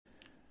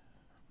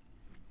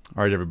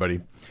All right, everybody.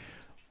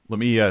 Let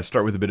me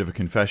start with a bit of a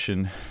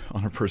confession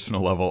on a personal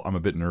level. I'm a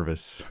bit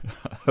nervous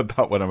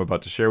about what I'm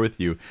about to share with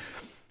you.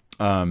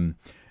 And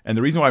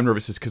the reason why I'm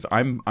nervous is because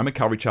I'm a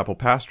Calvary Chapel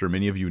pastor.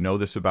 Many of you know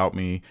this about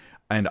me,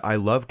 and I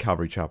love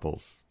Calvary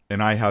Chapels.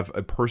 And I have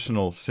a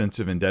personal sense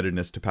of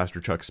indebtedness to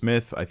Pastor Chuck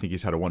Smith. I think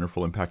he's had a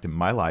wonderful impact in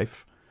my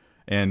life.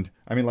 And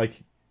I mean,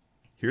 like,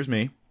 here's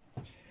me.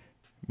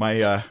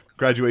 My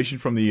graduation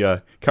from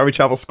the Calvary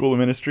Chapel School of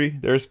Ministry.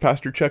 There's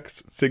Pastor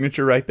Chuck's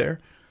signature right there.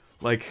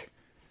 Like,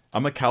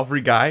 I'm a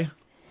Calvary guy,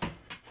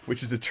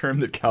 which is a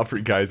term that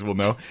Calvary guys will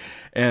know.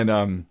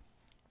 And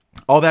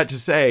all that to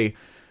say,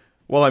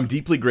 while I'm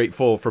deeply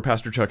grateful for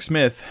Pastor Chuck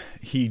Smith,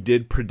 he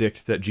did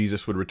predict that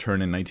Jesus would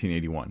return in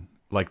 1981.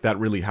 Like, that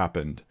really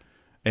happened.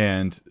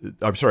 And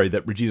I'm sorry,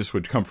 that Jesus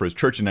would come for his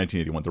church in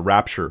 1981. The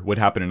rapture would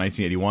happen in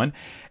 1981,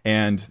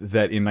 and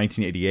that in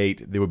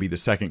 1988 there would be the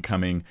second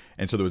coming.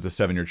 And so there was the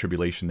 7-year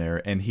tribulation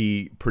there. And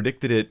he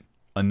predicted it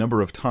a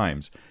number of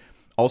times.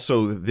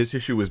 Also, this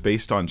issue was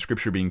based on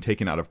scripture being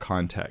taken out of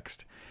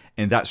context.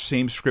 And that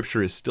same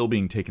scripture is still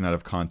being taken out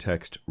of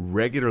context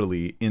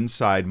regularly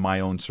inside my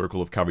own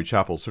circle of Calvary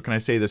Chapels. So can I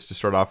say this to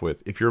start off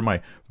with? If you're my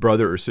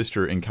brother or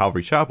sister in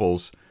Calvary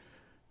Chapels,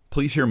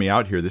 please hear me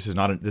out here. This is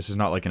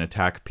not like an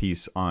attack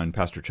piece on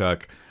Pastor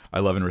Chuck. I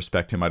love and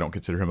respect him. I don't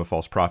consider him a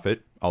false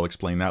prophet. I'll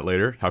explain that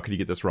later. How could he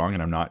get this wrong?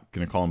 And I'm not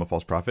going to call him a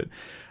false prophet.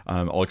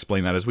 I'll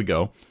explain that as we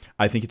go.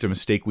 I think it's a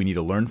mistake we need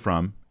to learn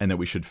from and that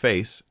we should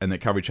face, and that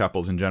Calvary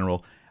Chapels in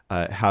general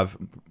have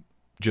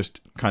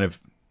just kind of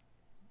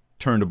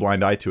turned a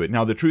blind eye to it.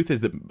 Now, the truth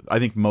is that I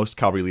think most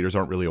Calvary leaders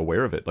aren't really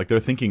aware of it. Like, they're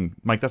thinking,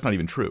 Mike, that's not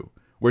even true.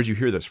 Where'd you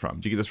hear this from?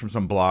 Did you get this from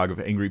some blog of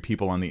angry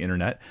people on the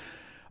internet?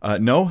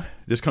 No,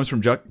 this comes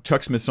from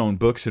Chuck Smith's own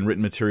books and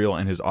written material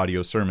and his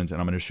audio sermons, and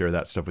I'm going to share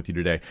that stuff with you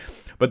today.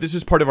 But this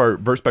is part of our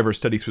verse-by-verse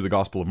study through the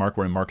Gospel of Mark.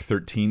 We're in Mark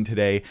 13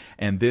 today,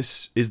 and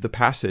this is the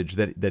passage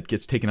that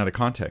gets taken out of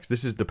context.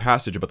 This is the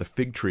passage about the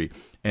fig tree,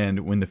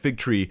 and when the fig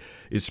tree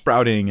is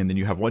sprouting, and then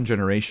you have one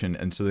generation,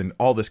 and so then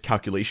all this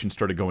calculation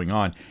started going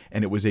on,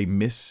 and it was a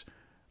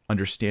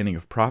misunderstanding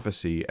of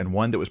prophecy, and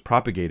one that was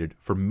propagated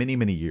for many,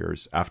 many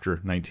years after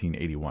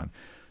 1981.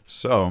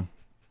 So,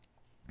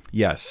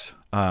 yes,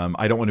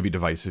 I don't want to be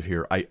divisive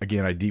here. I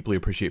deeply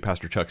appreciate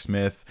Pastor Chuck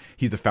Smith.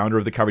 He's the founder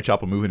of the Calvary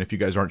Chapel movement. If you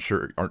guys aren't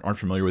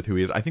familiar with who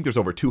he is, I think there's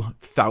over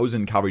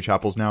 2,000 Calvary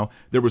Chapels now.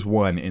 There was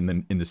one in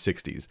the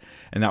 60s,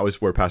 and that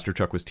was where Pastor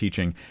Chuck was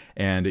teaching.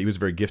 And he was a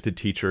very gifted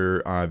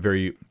teacher,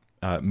 very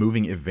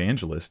moving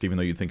evangelist. Even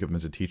though you'd think of him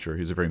as a teacher, he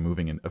was a very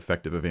moving and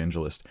effective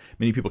evangelist.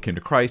 Many people came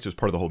to Christ. It was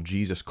part of the whole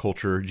Jesus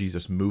culture,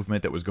 Jesus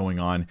movement that was going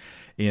on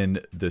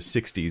in the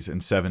 60s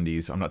and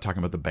 70s. I'm not talking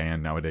about the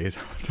band nowadays.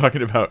 I'm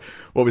talking about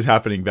what was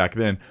happening back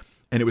then.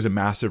 And it was a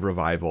massive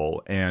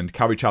revival, and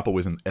Calvary Chapel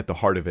was at the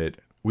heart of it.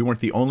 We weren't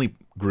the only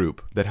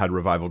group that had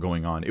revival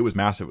going on. It was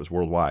massive. It was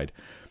worldwide.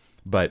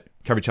 But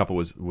Calvary Chapel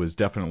was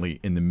definitely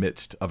in the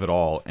midst of it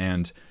all.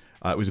 And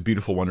it was a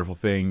beautiful, wonderful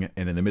thing.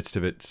 And in the midst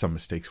of it, some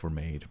mistakes were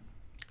made.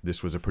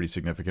 This was a pretty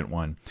significant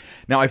one.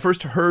 Now, I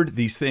first heard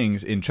these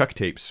things in Chuck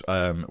tapes,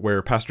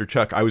 where Pastor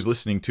Chuck, I was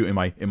listening to, am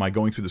I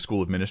going through the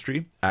School of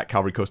Ministry at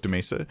Calvary Costa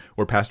Mesa,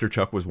 where Pastor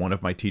Chuck was one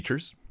of my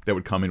teachers that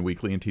would come in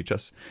weekly and teach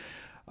us.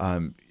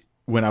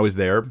 When I was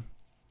there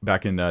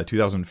back in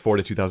 2004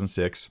 to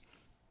 2006,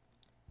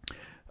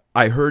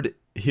 I heard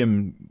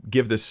him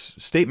give this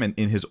statement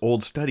in his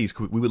old studies.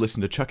 We would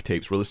listen to Chuck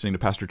tapes. We're listening to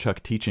Pastor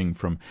Chuck teaching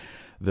from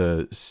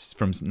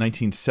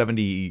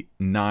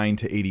 1979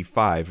 to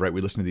 85, right?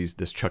 We listened to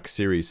this Chuck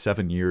series,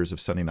 7 years of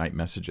Sunday night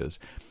messages,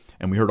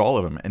 and we heard all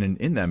of them. And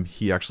in them,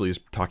 he actually is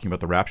talking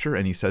about the rapture,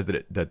 and he says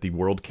that the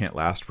world can't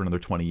last for another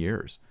 20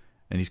 years,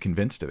 and he's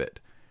convinced of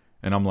it.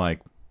 And I'm like,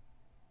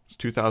 it's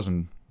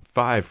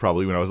 2005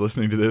 probably when I was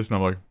listening to this, and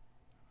I'm like,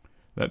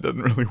 that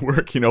doesn't really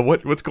work. You know,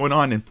 what's going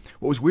on? And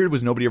what was weird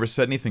was nobody ever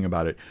said anything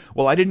about it.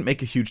 Well, I didn't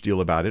make a huge deal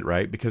about it,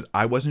 right? Because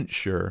I wasn't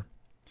sure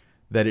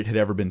that it had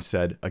ever been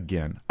said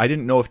again. I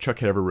didn't know if Chuck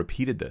had ever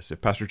repeated this, if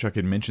Pastor Chuck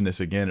had mentioned this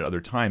again at other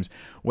times.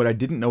 What I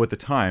didn't know at the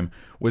time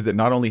was that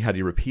not only had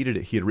he repeated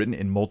it, he had written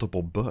in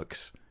multiple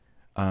books.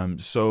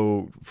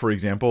 So, for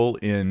example,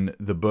 in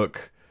the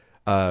book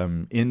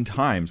End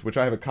Times, which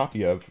I have a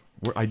copy of,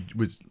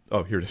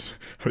 here it is.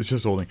 I was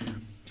just holding.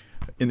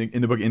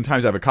 In the book End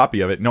Times, I have a copy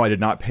of it. No, I did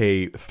not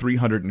pay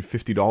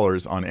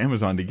 $350 on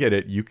Amazon to get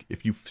it.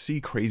 If you see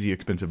crazy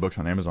expensive books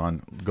on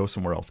Amazon, go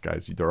somewhere else,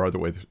 guys. There are other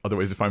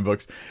ways to find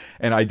books.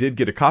 And I did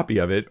get a copy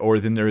of it. Or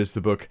then there is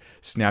the book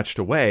Snatched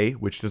Away,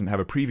 which doesn't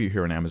have a preview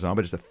here on Amazon,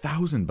 but it's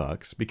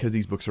 $1,000 because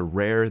these books are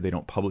rare. They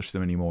don't publish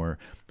them anymore.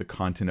 The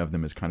content of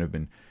them has kind of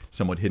been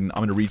somewhat hidden.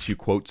 I'm going to read to you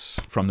quotes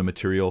from the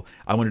material.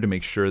 I wanted to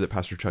make sure that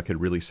Pastor Chuck had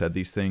really said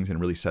these things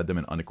and really said them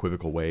in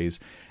unequivocal ways.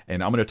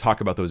 And I'm going to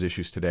talk about those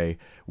issues today.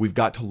 We've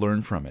got to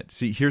learn from it.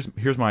 See, here's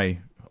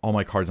all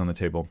my cards on the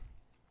table.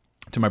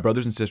 To my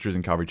brothers and sisters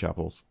in Calvary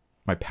Chapels,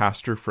 my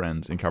pastor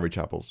friends in Calvary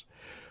Chapels,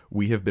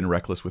 we have been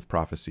reckless with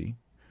prophecy.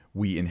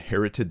 We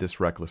inherited this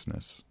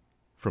recklessness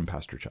from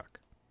Pastor Chuck.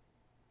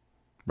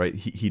 Right?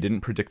 He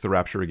didn't predict the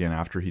rapture again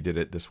after he did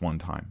it this one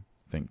time.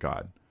 Thank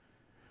God.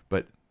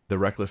 But the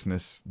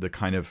recklessness, the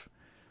kind of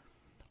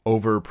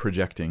over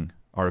projecting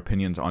our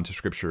opinions onto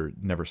Scripture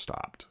never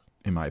stopped,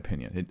 in my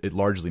opinion. It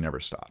largely never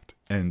stopped.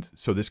 And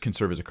so this can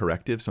serve as a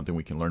corrective, something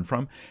we can learn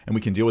from, and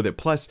we can deal with it.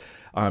 Plus,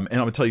 and I'm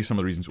going to tell you some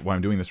of the reasons why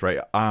I'm doing this, right?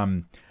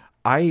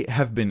 I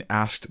have been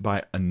asked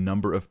by a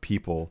number of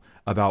people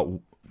about,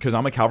 because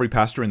I'm a Calvary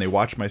pastor and they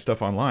watch my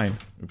stuff online.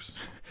 Oops,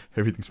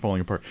 everything's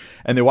falling apart.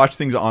 And they watch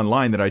things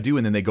online that I do,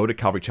 and then they go to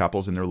Calvary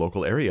chapels in their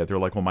local area. They're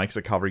like, well, Mike's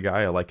a Calvary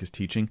guy. I like his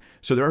teaching.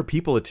 So there are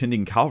people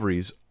attending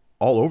Calvaries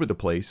all over the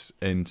place,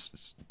 in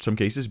some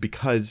cases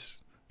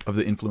because of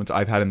the influence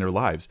I've had in their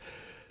lives.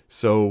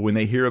 So when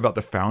they hear about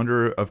the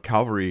founder of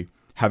Calvary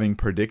having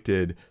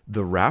predicted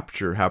the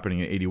rapture happening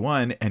in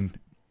 81, and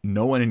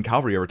no one in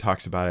Calvary ever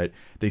talks about it,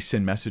 they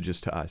send messages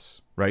to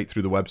us, right?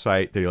 Through the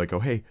website. They're like, oh,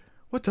 hey,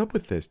 what's up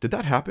with this? Did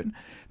that happen?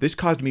 This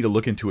caused me to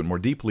look into it more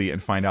deeply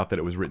and find out that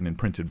it was written in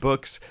printed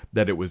books,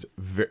 that it was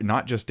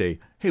not just a,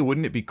 hey,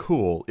 wouldn't it be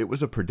cool? It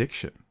was a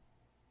prediction.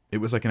 It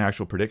was like an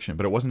actual prediction,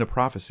 but it wasn't a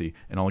prophecy,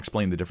 and I'll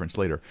explain the difference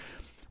later.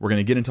 We're going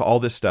to get into all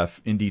this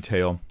stuff in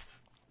detail,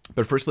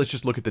 but first let's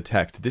just look at the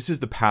text. This is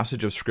the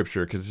passage of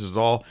Scripture, because this is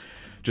all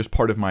just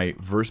part of my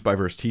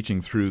verse-by-verse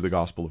teaching through the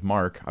Gospel of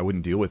Mark. I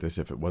wouldn't deal with this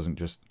if it wasn't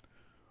just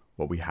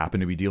what we happen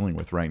to be dealing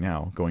with right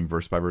now, going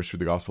verse by verse through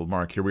the Gospel of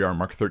Mark. Here we are,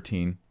 Mark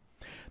 13.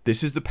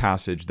 This is the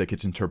passage that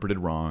gets interpreted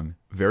wrong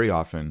very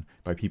often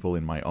by people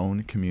in my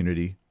own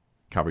community,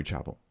 Calvary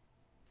Chapel.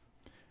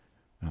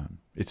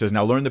 It says,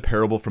 now learn the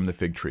parable from the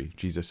fig tree,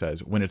 Jesus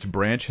says. When its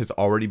branch has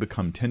already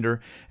become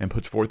tender and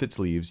puts forth its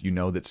leaves, you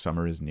know that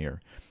summer is near.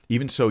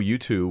 Even so, you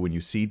too, when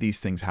you see these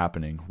things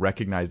happening,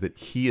 recognize that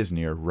he is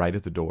near, right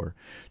at the door.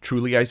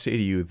 Truly I say to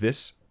you,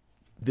 this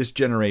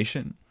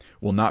generation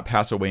will not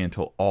pass away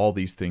until all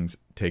these things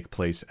take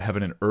place.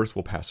 Heaven and earth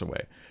will pass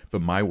away,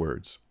 but my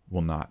words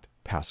will not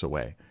pass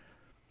away.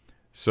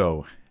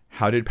 So,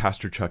 how did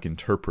Pastor Chuck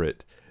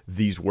interpret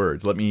these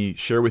words? Let me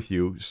share with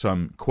you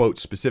some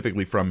quotes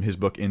specifically from his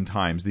book, End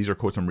Times. These are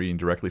quotes I'm reading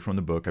directly from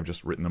the book. I've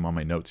just written them on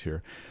my notes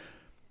here.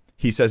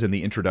 He says in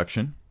the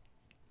introduction,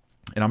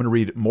 and I'm going to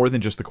read more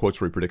than just the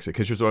quotes where he predicts it,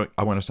 because here's what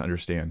I want us to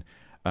understand.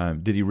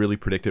 Did he really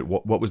predict it?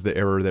 What was the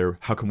error there?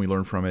 How can we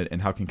learn from it?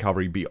 And how can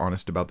Calvary be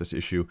honest about this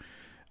issue,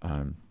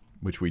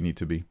 which we need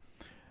to be?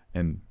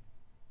 And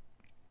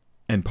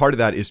part of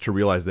that is to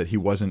realize that it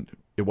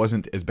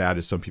wasn't as bad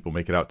as some people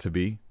make it out to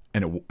be.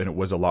 And it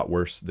was a lot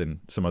worse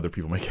than some other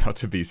people make it out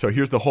to be. So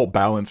here's the whole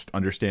balanced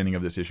understanding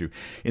of this issue.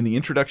 In the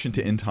introduction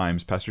to End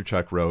Times, Pastor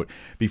Chuck wrote,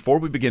 before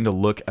we begin to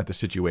look at the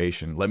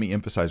situation, let me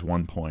emphasize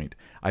one point.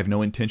 I have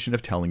no intention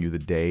of telling you the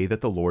day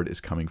that the Lord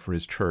is coming for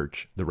his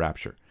church, the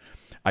rapture.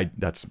 I'm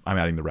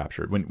adding the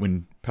rapture.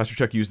 When Pastor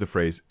Chuck used the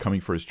phrase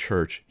coming for his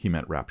church, he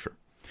meant rapture.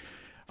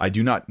 I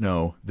do not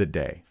know the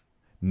day.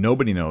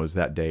 Nobody knows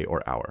that day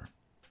or hour.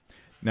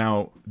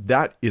 Now,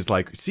 that is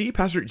like,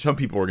 some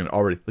people are going to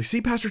already,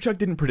 Pastor Chuck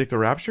didn't predict the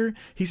rapture.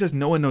 He says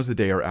no one knows the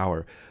day or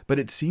hour. But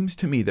it seems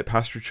to me that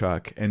Pastor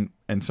Chuck and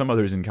some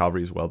others in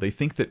Calvary as well, they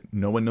think that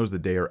no one knows the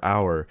day or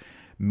hour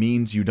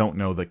means you don't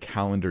know the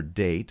calendar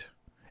date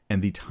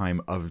and the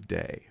time of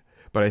day.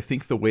 But I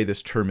think the way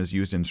this term is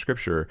used in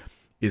Scripture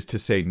is to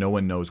say no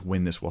one knows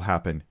when this will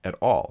happen at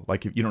all.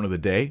 Like, if you don't know the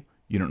day,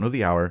 you don't know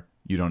the hour,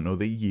 you don't know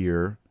the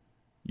year,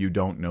 you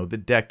don't know the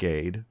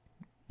decade,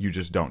 you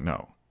just don't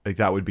know. Like,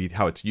 that would be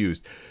how it's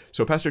used.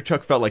 So Pastor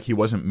Chuck felt like he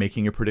wasn't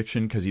making a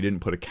prediction because he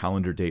didn't put a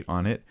calendar date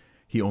on it.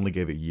 He only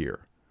gave a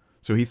year.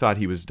 So he thought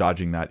he was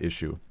dodging that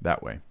issue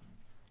that way.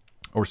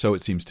 Or so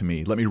it seems to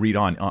me. Let me read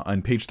on.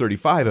 On page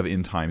 35 of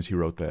End Times, he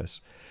wrote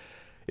this.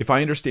 If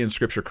I understand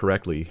Scripture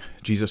correctly,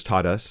 Jesus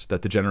taught us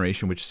that the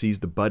generation which sees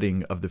the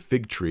budding of the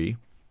fig tree,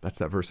 that's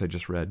that verse I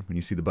just read, when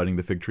you see the budding of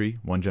the fig tree,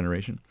 one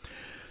generation.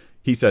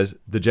 He says,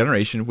 the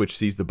generation which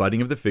sees the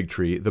budding of the fig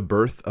tree, the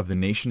birth of the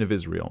nation of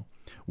Israel,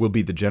 will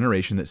be the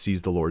generation that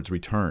sees the Lord's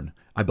return.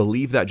 I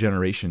believe that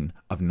generation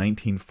of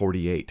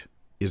 1948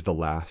 is the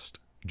last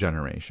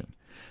generation.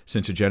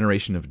 Since a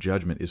generation of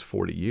judgment is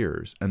 40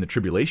 years, and the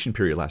tribulation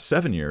period lasts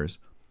 7 years,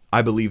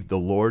 I believe the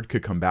Lord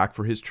could come back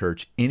for his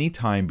church any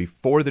time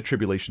before the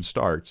tribulation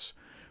starts,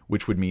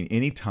 which would mean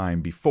any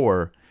time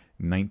before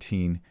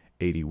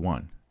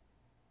 1981.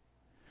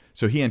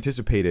 So he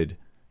anticipated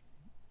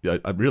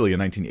really a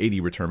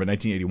 1980 return, but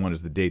 1981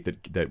 is the date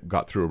that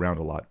got through around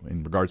a lot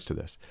in regards to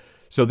this.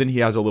 So then he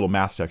has a little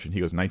math section. He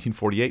goes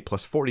 1948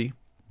 plus 40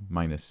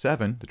 minus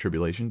 7, the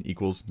tribulation,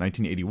 equals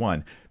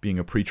 1981, being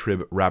a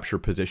pre-trib rapture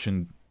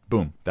position.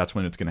 Boom, that's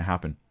when it's going to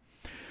happen.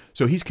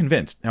 So he's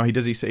convinced. Now,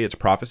 does he say it's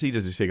prophecy?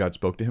 Does he say God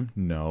spoke to him?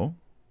 No.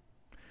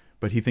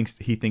 But he thinks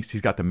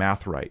he's got the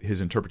math right. His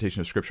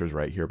interpretation of Scripture is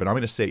right here. But I'm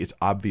going to say it's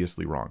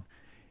obviously wrong.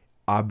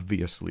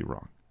 Obviously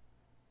wrong.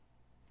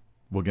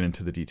 We'll get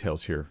into the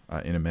details here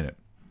in a minute.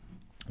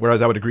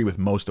 Whereas I would agree with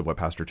most of what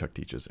Pastor Chuck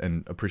teaches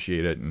and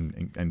appreciate it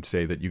and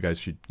say that you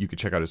could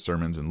check out his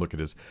sermons and look at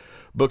his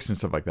books and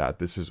stuff like that.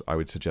 This is, I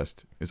would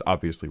suggest, is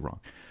obviously wrong.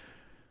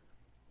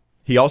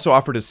 He also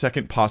offered a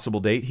second possible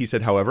date. He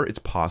said, however, it's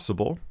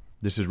possible,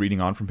 this is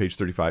reading on from page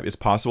 35, it's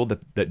possible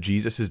that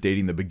Jesus is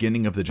dating the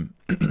beginning of the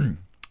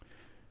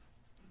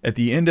At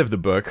the end of the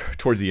book,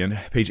 towards the end,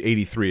 page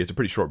 83, it's a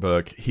pretty short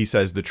book, he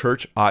says, the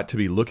church ought to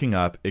be looking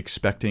up,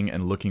 expecting,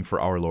 and looking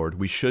for our Lord.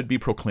 We should be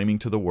proclaiming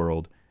to the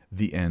world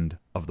the end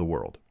of the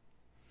world.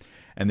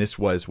 And this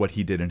was what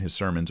he did in his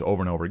sermons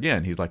over and over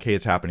again. He's like, hey,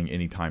 it's happening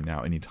anytime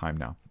now, anytime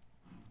now.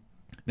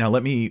 Now,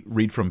 let me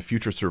read from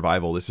Future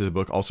Survival. This is a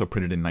book also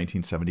printed in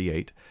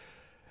 1978.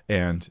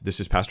 And this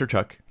is Pastor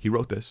Chuck. He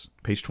wrote this,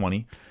 page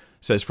 20.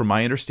 Says, from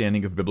my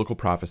understanding of biblical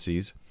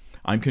prophecies,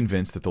 I'm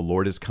convinced that the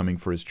Lord is coming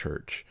for his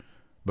church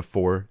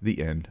before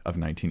the end of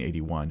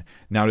 1981.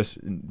 Now,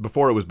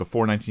 before it was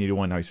before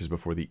 1981. Now he says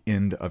before the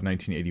end of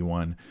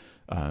 1981.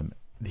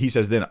 He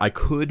says then, I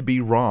could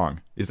be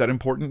wrong. Is that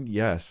important?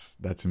 Yes,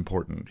 that's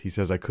important. He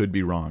says, I could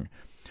be wrong.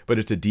 But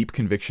it's a deep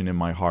conviction in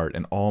my heart,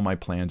 and all my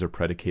plans are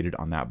predicated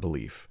on that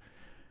belief.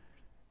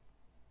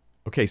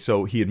 Okay,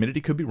 so he admitted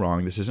he could be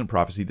wrong. This isn't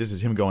prophecy. This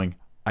is him going,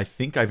 I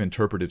think I've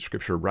interpreted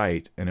Scripture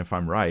right, and if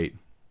I'm right,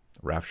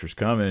 rapture's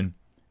coming,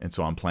 and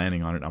so I'm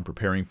planning on it. I'm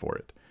preparing for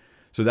it.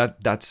 So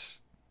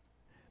that's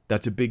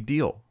a big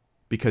deal,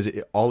 because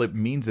all it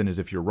means then is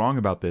if you're wrong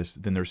about this,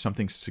 then there's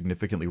something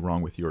significantly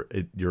wrong with your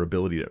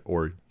ability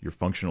or your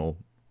functional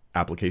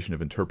application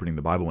of interpreting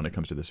the Bible when it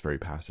comes to this very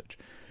passage.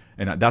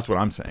 And that's what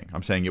I'm saying.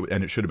 I'm saying it,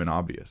 and it should have been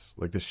obvious.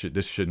 Like this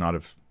should not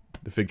have.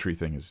 The fig tree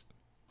thing is.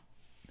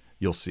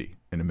 You'll see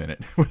in a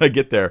minute when I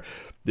get there.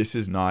 This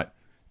is not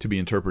to be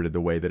interpreted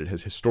the way that it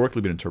has historically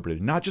been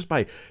interpreted, not just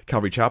by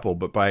Calvary Chapel,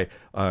 but by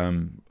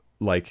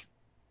like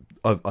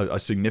a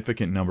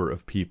significant number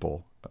of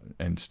people,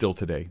 and still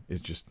today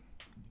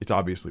it's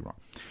obviously wrong.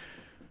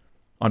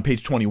 On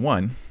page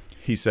 21,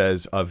 he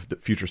says of the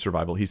Future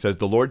Survival, he says,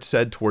 the Lord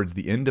said towards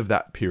the end of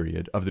that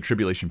period, of the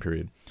tribulation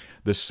period,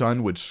 the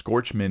sun would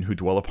scorch men who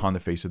dwell upon the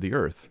face of the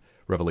earth.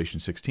 Revelation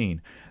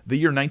 16. The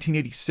year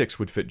 1986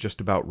 would fit just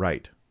about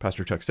right,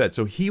 Pastor Chuck said.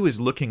 So he was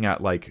looking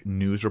at like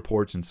news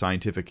reports and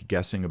scientific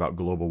guessing about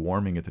global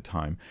warming at the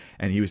time,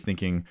 and he was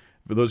thinking,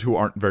 for those who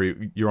aren't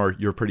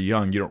you're pretty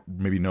young, you don't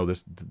maybe know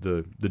this,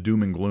 the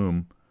doom and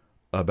gloom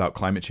about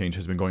climate change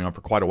has been going on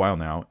for quite a while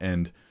now,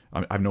 and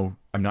I'm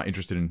not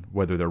interested in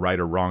whether they're right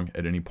or wrong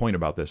at any point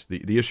about this.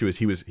 The issue is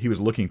he was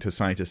looking to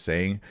scientists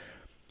saying,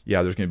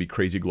 yeah, there's going to be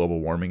crazy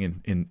global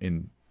warming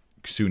in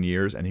soon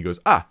years, and he goes,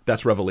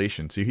 that's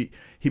Revelation. So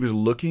he was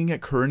looking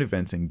at current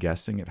events and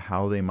guessing at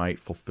how they might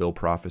fulfill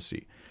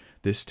prophecy.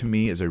 This to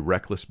me is a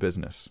reckless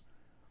business,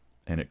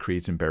 and it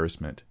creates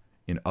embarrassment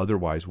in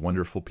otherwise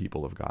wonderful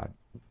people of God.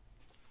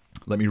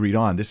 Let me read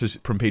on. This is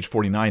from page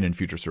 49 in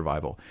Future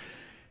Survival.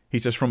 He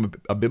says, from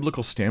a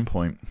biblical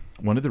standpoint,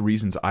 one of the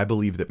reasons I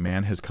believe that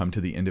man has come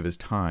to the end of his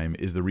time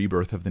is the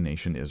rebirth of the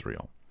nation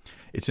Israel.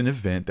 It's an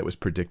event that was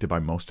predicted by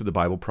most of the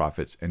Bible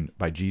prophets and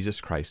by Jesus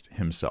Christ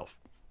himself.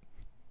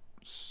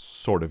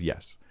 Sort of,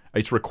 yes.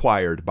 It's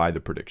required by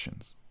the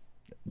predictions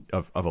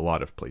of a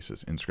lot of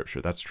places in Scripture.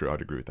 That's true.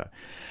 I'd agree with that.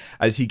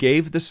 As he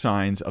gave the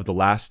signs of the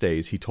last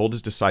days, he told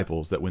his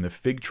disciples that when the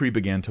fig tree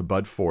began to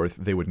bud forth,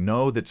 they would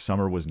know that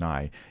summer was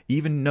nigh.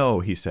 Even know,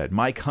 he said,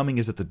 my coming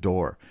is at the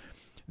door.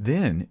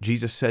 Then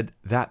Jesus said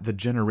that the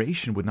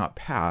generation would not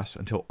pass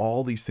until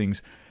all these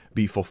things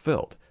be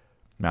fulfilled.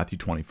 Matthew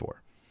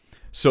 24.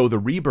 So the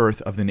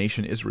rebirth of the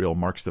nation Israel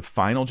marks the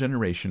final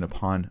generation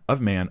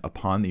of man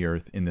upon the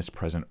earth in this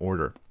present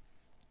order.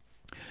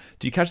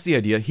 Do you catch the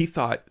idea? He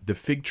thought the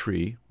fig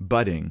tree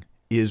budding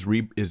is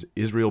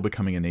Israel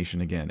becoming a nation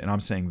again. And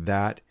I'm saying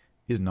that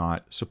is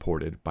not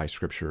supported by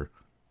Scripture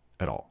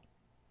at all.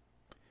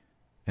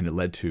 And it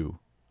led to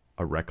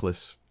a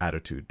reckless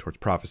attitude towards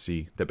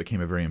prophecy that became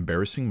a very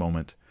embarrassing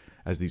moment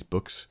as these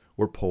books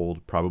were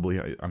pulled. Probably,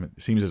 it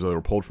seems as though they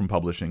were pulled from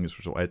publishing.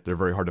 They're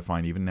very hard to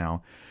find even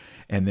now.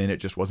 And then it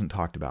just wasn't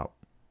talked about.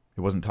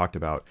 It wasn't talked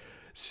about.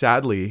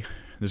 Sadly,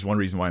 this is one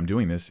reason why I'm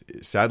doing this.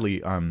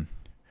 Sadly,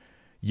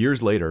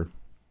 years later,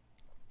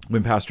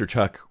 when Pastor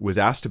Chuck was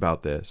asked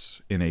about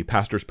this in a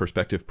Pastor's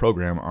Perspective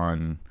program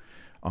on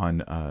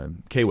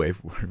K-Wave,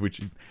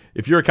 which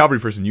if you're a Calvary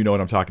person, you know what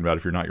I'm talking about.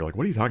 If you're not, you're like,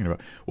 what are you talking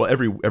about? Well,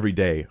 every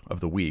day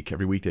of the week,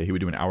 every weekday, he would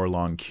do an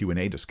hour-long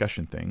Q&A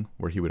discussion thing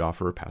where he would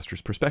offer a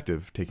pastor's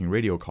perspective, taking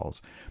radio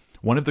calls.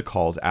 One of the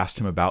calls asked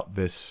him about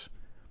this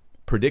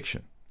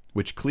prediction,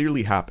 which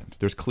clearly happened.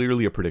 There's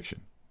clearly a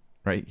prediction,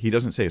 right? He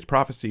doesn't say it's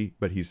prophecy,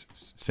 but he's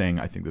saying,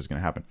 I think this is going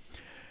to happen.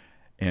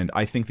 And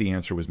I think the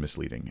answer was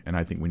misleading, and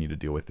I think we need to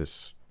deal with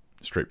this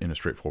in a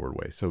straightforward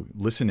way. So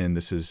listen in.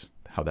 This is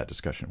how that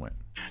discussion went.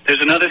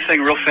 There's another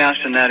thing real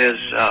fast, and that is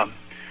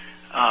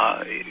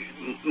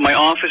my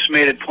office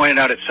mate had pointed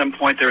out at some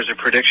point there was a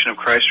prediction of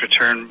Christ's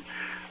return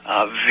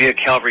via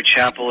Calvary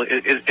Chapel.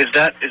 Is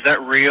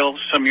that real?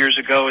 Some years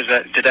ago,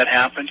 did that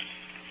happen?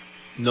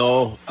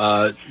 No,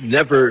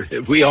 never.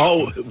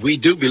 We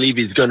do believe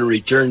he's going to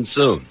return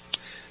soon,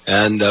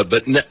 and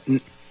but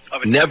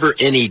never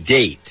any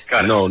date.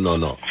 Got it.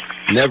 No.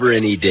 Never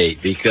any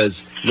date,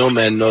 because no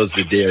man knows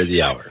the day or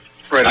the hour.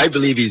 Right. I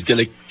believe he's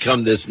going to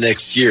come this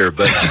next year,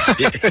 but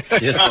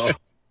you know.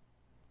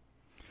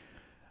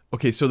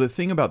 Okay, so the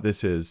thing about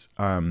this is,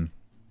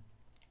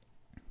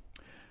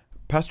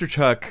 Pastor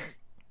Chuck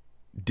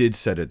did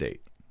set a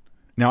date.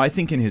 Now, I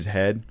think in his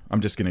head, I'm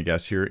just going to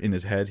guess here, in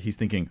his head, he's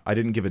thinking, I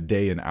didn't give a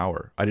day and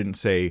hour. I didn't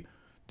say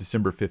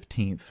December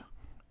 15th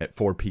at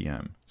 4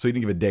 p.m. So he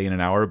didn't give a day and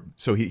an hour.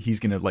 So he's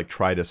going to like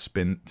try to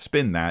spin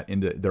that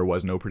into there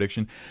was no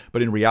prediction.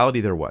 But in reality,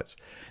 there was.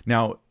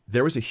 Now,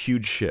 there was a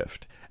huge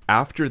shift.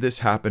 After this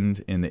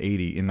happened in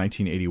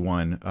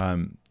 1981,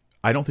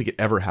 I don't think it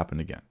ever happened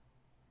again.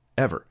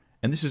 Ever.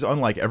 And this is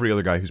unlike every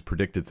other guy who's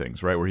predicted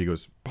things, right? Where he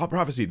goes,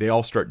 prophecy, they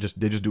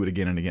just do it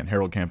again and again.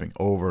 Harold Camping,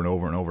 over and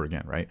over and over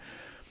again, right?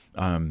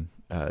 The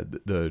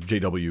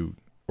JW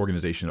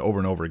organization, over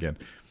and over again.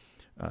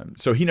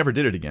 So he never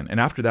did it again. And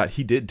after that,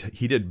 he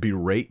did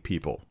berate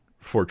people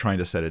for trying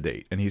to set a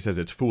date. And he says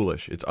it's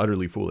foolish. It's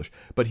utterly foolish.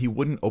 But he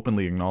wouldn't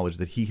openly acknowledge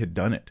that he had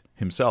done it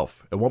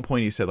himself. At one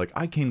point, he said, like,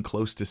 I came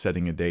close to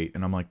setting a date.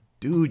 And I'm like,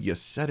 dude, you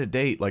set a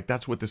date. Like,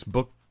 that's what this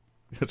book,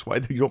 that's why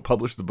you don't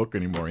publish the book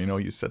anymore. You know,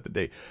 you set the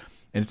date.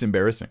 And it's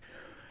embarrassing.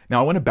 Now,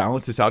 I want to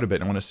balance this out a bit.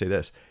 And I want to say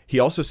this. He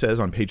also says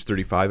on page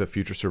 35 of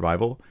Future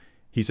Survival,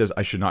 he says,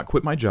 I should not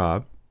quit my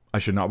job. I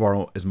should not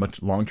borrow as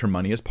much long-term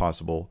money as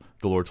possible.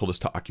 The Lord told us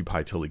to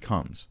occupy till he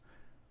comes.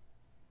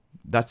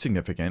 That's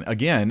significant.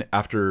 Again,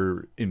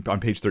 on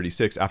page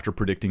 36, after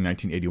predicting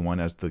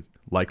 1981 as the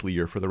likely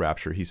year for the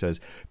rapture, he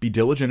says, be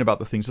diligent about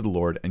the things of the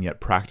Lord and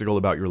yet practical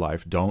about your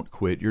life. Don't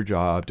quit your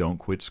job. Don't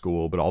quit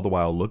school. But all the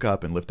while, look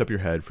up and lift up your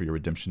head, for your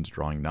redemption's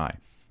drawing nigh.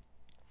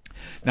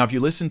 Now, if you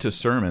listen to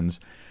sermons,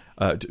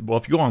 if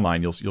you go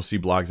online, you'll see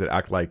blogs that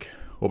act like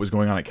what was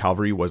going on at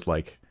Calvary was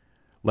like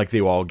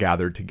they all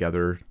gathered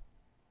together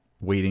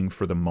waiting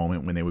for the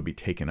moment when they would be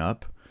taken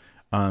up.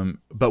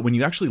 But when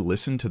you actually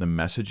listen to the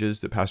messages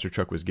that Pastor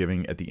Chuck was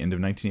giving at the end of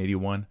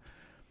 1981,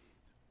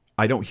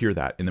 I don't hear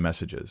that in the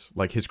messages.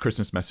 Like his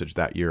Christmas message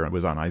that year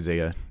was on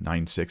Isaiah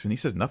 9:6, and he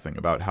says nothing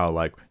about how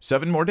like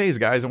 7 more days,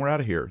 guys, and we're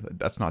out of here.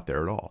 That's not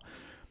there at all.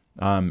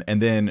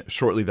 And then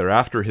shortly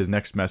thereafter, his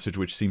next message,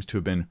 which seems to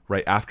have been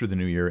right after the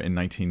new year in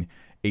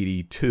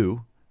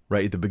 1982,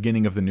 right at the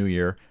beginning of the new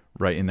year,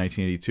 right in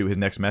 1982, his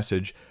next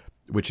message,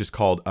 which is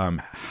called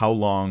How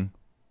Long?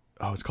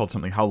 Oh, it's called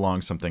something. How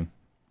long something?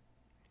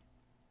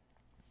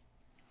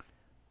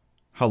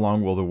 How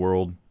long will the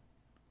world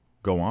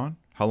go on?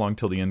 How long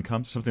till the end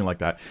comes? Something like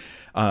that.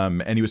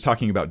 And he was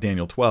talking about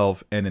Daniel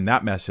 12, and in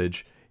that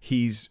message,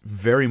 he's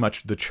very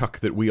much the Chuck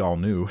that we all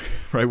knew,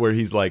 right? Where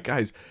he's like,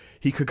 guys,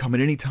 he could come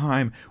at any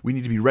time. We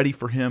need to be ready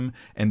for him.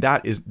 And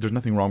there's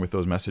nothing wrong with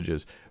those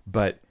messages,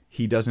 but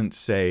he doesn't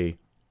say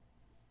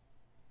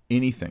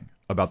anything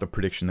about the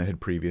prediction that had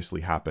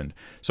previously happened.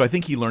 So I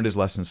think he learned his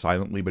lesson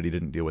silently, but he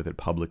didn't deal with it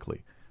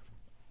publicly.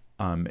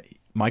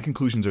 My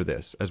conclusions are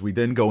this. As we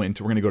then we're going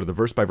to go to the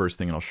verse by verse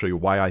thing, and I'll show you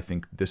why I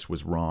think this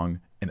was wrong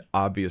and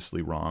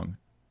obviously wrong.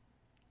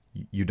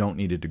 You don't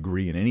need a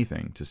degree in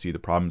anything to see the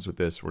problems with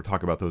this. We'll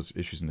talk about those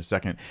issues in a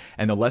second.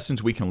 And the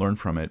lessons we can learn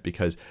from it,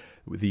 because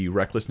the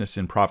recklessness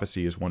in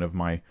prophecy is one of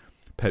my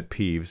pet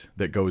peeves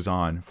that goes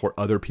on for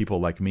other people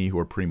like me who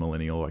are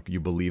premillennial. Like, you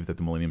believe that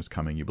the millennium is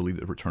coming. You believe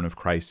that the return of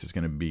Christ is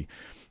going to be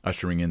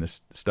ushering in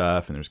this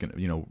stuff. And there's going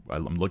to,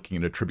 I'm looking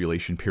at a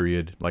tribulation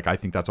period. Like, I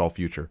think that's all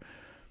future.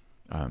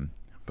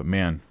 But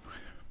man,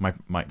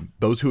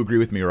 those who agree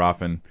with me are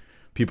often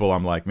people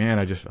I'm like, man,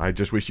 I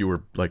just wish you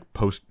were like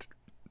post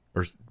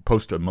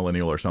a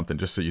millennial or something,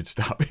 just so you'd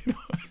stop.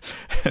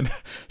 And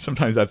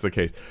sometimes that's the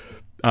case.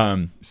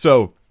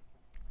 So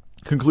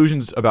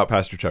conclusions about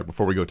Pastor Chuck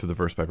before we go to the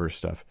verse by verse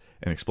stuff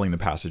and explain the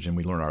passage and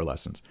we learn our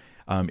lessons.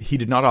 He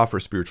did not offer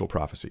spiritual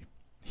prophecy.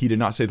 He did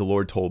not say, the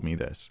Lord told me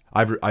this.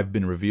 I've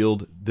been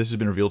revealed. This has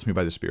been revealed to me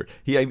by the Spirit.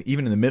 He,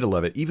 even in the middle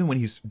of it, even when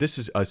this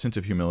is a sense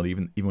of humility,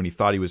 even when he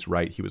thought he was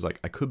right, he was like,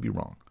 I could be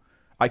wrong.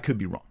 I could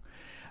be wrong.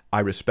 I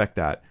respect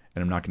that,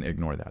 and I'm not going to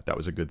ignore that. That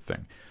was a good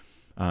thing.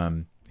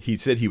 He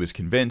said he was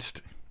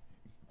convinced.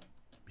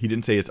 He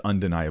didn't say it's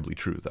undeniably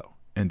true, though.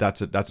 And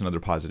that's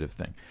another positive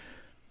thing.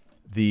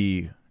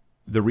 The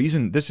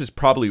reason, this is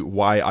probably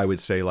why I would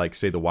say,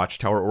 the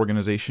Watchtower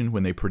organization,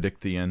 when they predict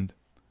the end,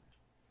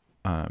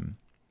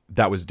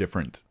 that was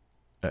different.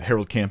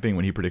 Harold Camping,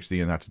 when he predicts the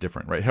end, that's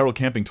different, right? Harold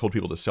Camping told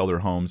people to sell their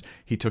homes.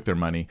 He took their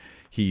money.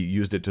 He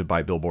used it to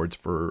buy billboards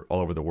for all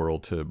over the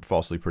world to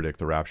falsely predict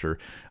the rapture.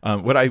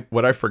 What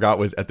I forgot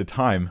was, at the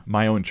time,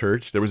 my own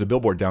church, there was a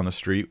billboard down the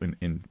street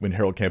when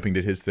Harold Camping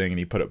did his thing, and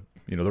he put up,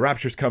 the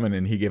rapture's coming,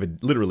 and he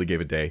literally gave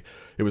a day.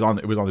 It was on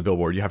the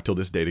billboard. You have till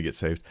this day to get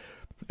saved.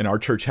 And our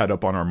church had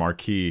up on our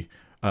marquee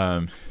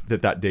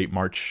that date,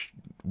 March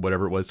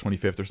whatever it was,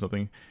 25th or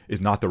something,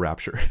 is not the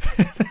rapture.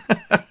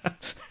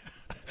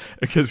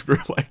 Because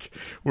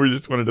we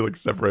just wanted to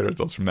separate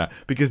ourselves from that,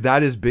 because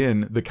that has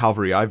been the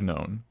Calvary I've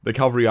known. The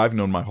Calvary I've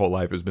known my whole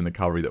life has been the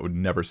Calvary that would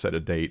never set a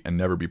date and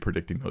never be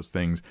predicting those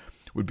things,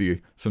 would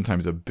be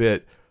sometimes a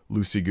bit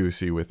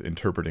loosey-goosey with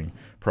interpreting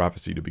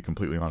prophecy, to be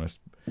completely honest,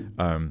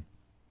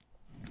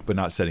 but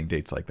not setting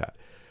dates like that.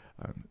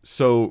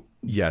 So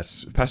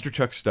yes, Pastor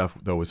Chuck's stuff,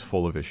 though, was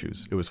full of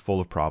issues. It was full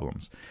of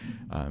problems.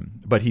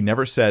 But he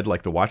never said,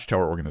 like the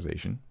Watchtower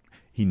organization,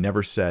 he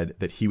never said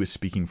that he was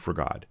speaking for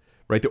God.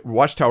 Right? The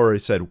Watchtower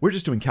said, we're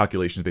just doing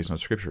calculations based on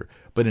Scripture.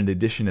 But in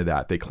addition to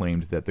that, they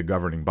claimed that the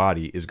governing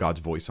body is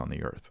God's voice on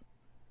the earth.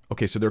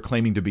 Okay, so they're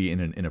claiming to be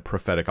in a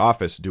prophetic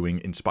office doing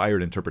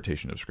inspired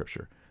interpretation of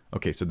Scripture.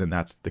 Okay, so then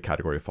that's the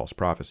category of false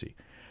prophecy.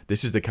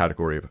 This is the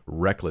category of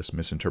reckless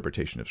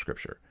misinterpretation of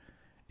Scripture.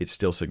 It's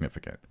still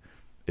significant.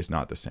 It's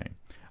not the same.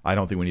 I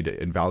don't think we need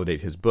to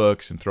invalidate his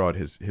books and throw out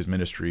his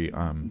ministry.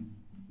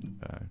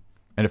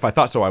 And if I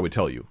thought so, I would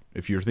tell you.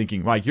 If you're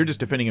thinking, Mike, you're just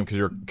defending him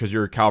because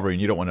you're Calvary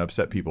and you don't want to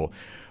upset people.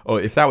 Oh,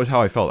 if that was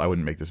how I felt, I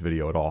wouldn't make this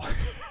video at all.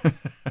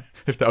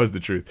 If that was the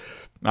truth.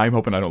 I'm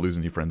hoping I don't lose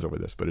any friends over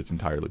this, but it's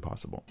entirely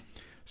possible,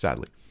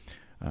 sadly.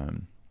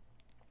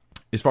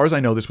 As far as I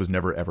know, this was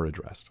never, ever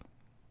addressed.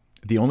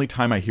 The only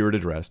time I hear it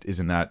addressed is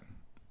in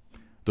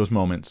those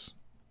moments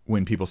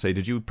when people say,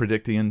 did you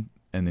predict the end?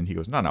 And then he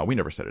goes, no, we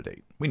never set a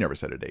date. We never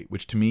set a date,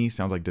 which to me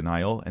sounds like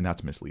denial, and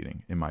that's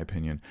misleading, in my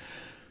opinion.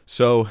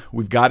 So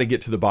we've got to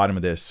get to the bottom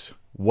of this.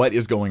 What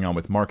is going on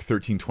with Mark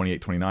 13,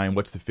 28, 29?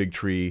 What's the fig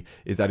tree?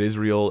 Is that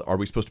Israel? Are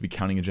we supposed to be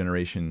counting a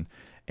generation?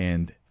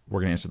 And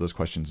we're going to answer those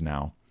questions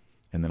now.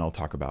 And then I'll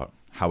talk about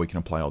how we can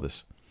apply all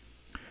this.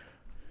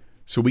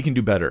 So we can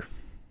do better.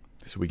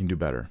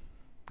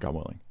 God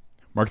willing.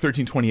 Mark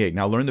 13, 28.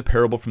 Now learn the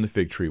parable from the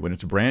fig tree. When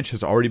its branch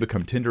has already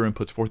become tender and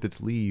puts forth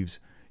its leaves,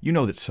 you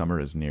know that summer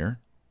is near.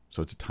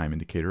 So it's a time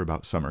indicator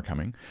about summer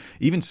coming.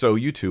 Even so,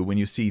 you too, when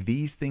you see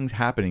these things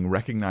happening,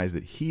 recognize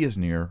that he is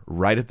near,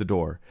 right at the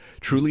door.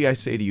 Truly I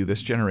say to you,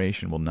 this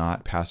generation will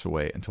not pass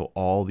away until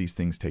all these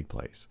things take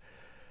place.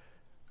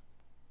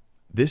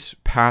 This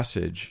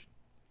passage,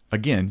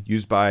 again,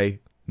 used by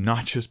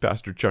not just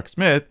Pastor Chuck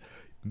Smith,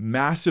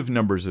 massive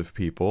numbers of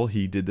people.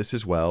 He did this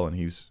as well, and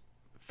he's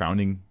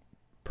founding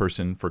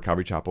person for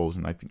Calvary Chapels,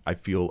 and I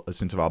feel a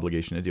sense of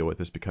obligation to deal with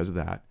this because of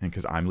that, and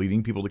because I'm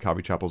leading people to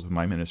Calvary Chapels with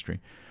my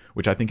ministry,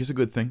 which I think is a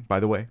good thing, by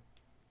the way.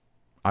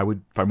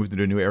 If I moved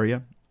into a new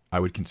area, I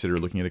would consider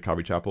looking at a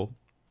Calvary Chapel,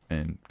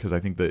 and because I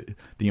think that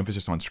the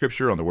emphasis on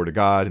Scripture, on the Word of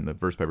God, and the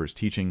verse-by-verse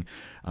teaching,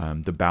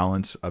 the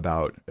balance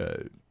about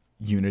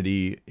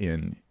unity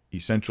in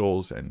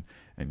essentials and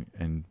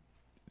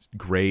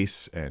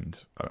grace,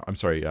 and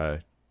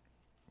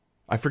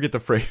I forget the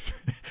phrase.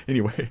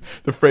 Anyway,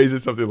 the phrase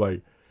is something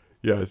like,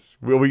 yes,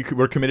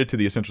 we're committed to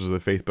the essentials of the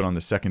faith, but on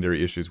the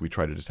secondary issues, we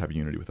try to just have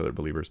unity with other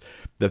believers.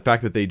 The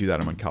fact that they do that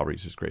among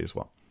Calvaries is great as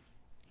well.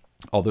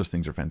 All those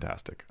things are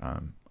fantastic.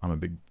 I'm a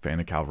big fan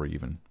of Calvary,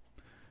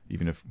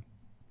 even if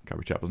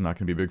Calvary Chapel's not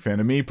going to be a big fan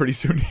of me pretty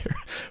soon here.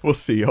 We'll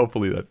see.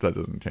 Hopefully that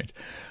doesn't change.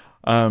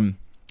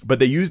 But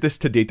they use this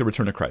to date the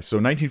return of Christ. So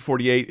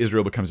 1948,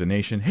 Israel becomes a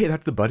nation. Hey,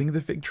 that's the budding of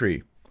the fig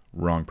tree.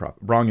 Wrong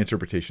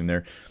interpretation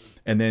there.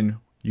 And then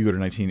you go to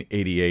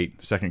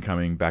 1988, Second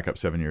Coming, back up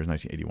 7 years,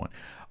 1981.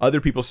 Other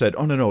people said,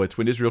 oh, no, it's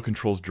when Israel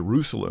controls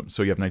Jerusalem.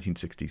 So you have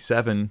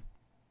 1967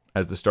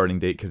 as the starting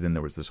date, because then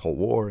there was this whole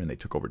war, and they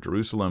took over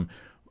Jerusalem.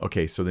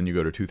 Okay, so then you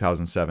go to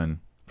 2007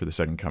 for the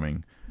Second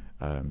Coming,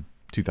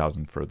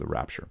 2000 for the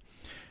rapture.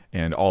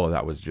 And all of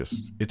that was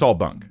just, it's all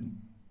bunk.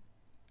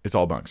 It's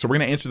all bunk. So we're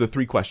going to answer the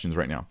three questions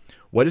right now.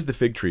 What is the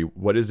fig tree?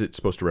 What is it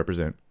supposed to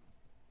represent?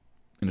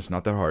 And it's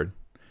not that hard,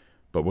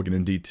 but we'll get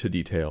into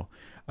detail.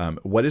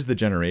 What is the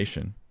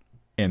generation,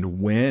 and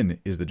when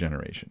is the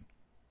generation?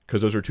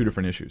 Because those are two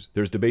different issues.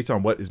 There's debates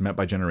on what is meant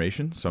by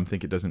generation. Some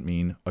think it doesn't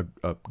mean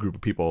a group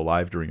of people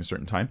alive during a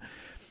certain time.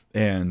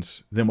 And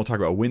then we'll talk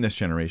about when this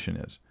generation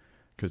is.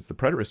 Because the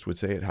preterists would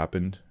say it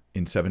happened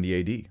in 70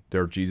 AD.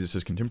 They're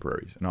Jesus'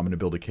 contemporaries. And I'm going to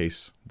build a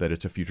case that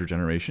it's a future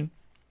generation.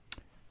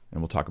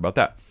 And we'll talk about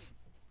that.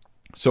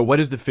 So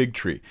what is the fig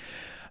tree?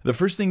 The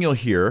first thing you'll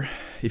hear,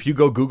 if you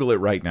go Google it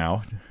right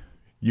now,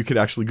 you could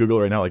actually Google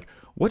it right now, like,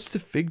 what's the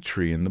fig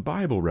tree in the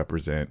Bible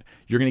represent?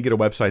 You're going to get a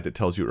website that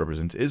tells you it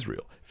represents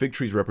Israel. Fig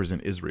trees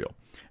represent Israel.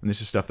 And this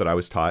is stuff that I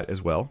was taught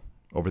as well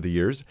over the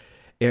years.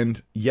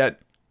 And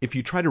yet, if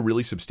you try to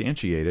really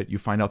substantiate it, you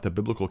find out the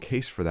biblical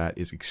case for that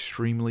is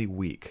extremely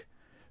weak.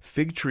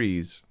 Fig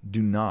trees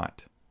do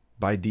not,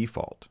 by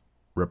default,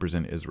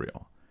 represent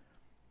Israel.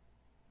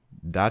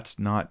 That's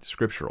not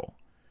scriptural.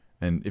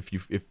 And if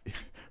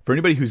for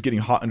anybody who's getting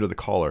hot under the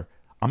collar,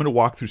 I'm going to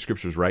walk through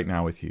scriptures right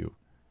now with you.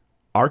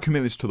 Our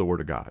commitment's to the Word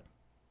of God,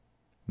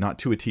 not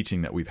to a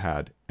teaching that we've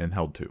had and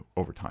held to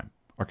over time.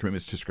 Our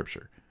commitment's to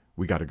Scripture.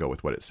 We got to go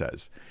with what it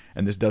says.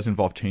 And this does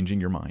involve changing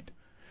your mind.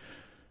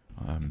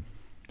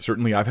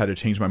 Certainly, I've had to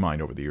change my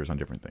mind over the years on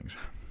different things.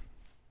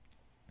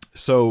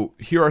 So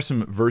here are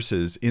some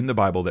verses in the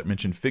Bible that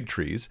mention fig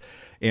trees,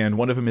 and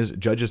one of them is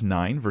Judges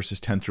 9, verses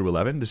 10 through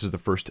 11. This is the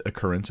first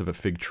occurrence of a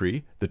fig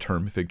tree, the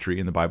term fig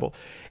tree in the Bible.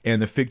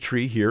 And the fig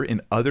tree here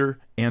and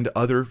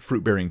other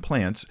fruit-bearing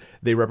plants,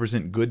 they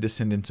represent good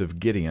descendants of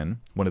Gideon,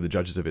 one of the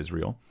judges of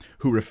Israel,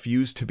 who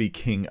refused to be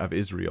king of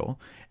Israel.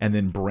 And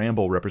then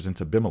bramble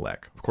represents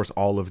Abimelech. Of course,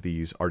 all of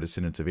these are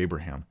descendants of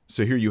Abraham.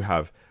 So here you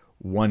have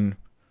one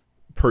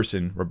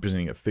person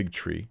representing a fig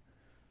tree,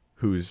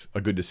 who's a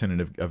good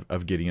descendant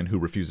of Gideon, who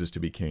refuses to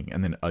be king,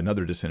 and then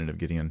another descendant of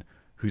Gideon,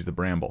 who's the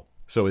bramble.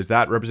 So is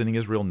that representing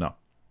Israel? No,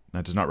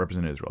 that does not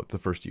represent Israel. It's the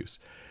first use.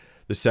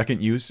 The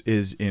second use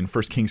is in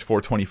 1 Kings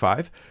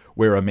 4:25,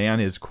 where a man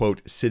is,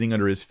 quote, sitting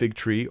under his fig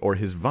tree or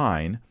his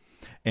vine,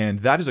 and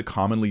that is a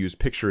commonly used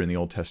picture in the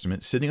Old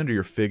Testament. Sitting under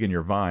your fig and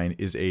your vine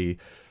is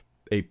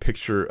a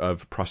picture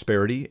of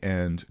prosperity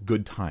and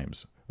good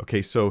times.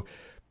 Okay, so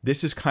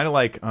this is kind of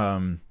like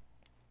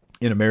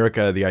in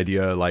America, the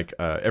idea like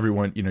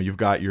everyone, you've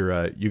got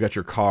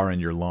your car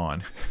and your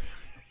lawn.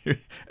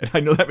 And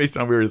I know that may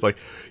sound weird. It's like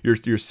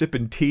you're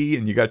sipping tea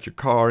and you got your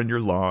car and your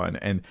lawn,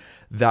 and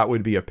that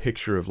would be a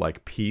picture of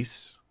like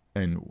peace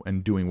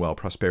and doing well,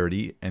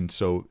 prosperity. And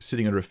so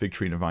sitting under a fig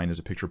tree and a vine is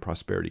a picture of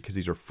prosperity because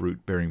these are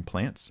fruit-bearing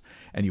plants,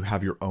 and you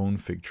have your own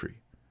fig tree.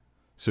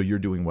 So you're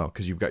doing well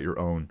because you've got your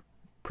own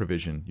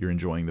provision. You're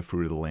enjoying the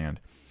fruit of the land.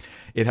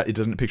 It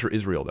doesn't picture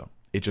Israel, though.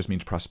 It just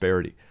means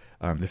prosperity.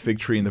 The fig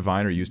tree and the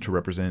vine are used to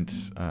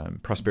represent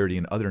prosperity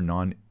in other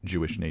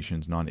non-Jewish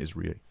nations,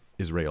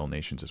 non-Israel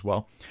nations as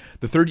well.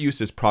 The third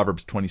use is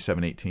Proverbs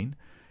 27:18.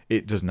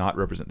 It does not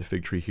represent the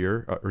fig tree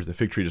here, or the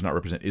fig tree does not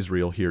represent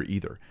Israel here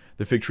either.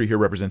 The fig tree here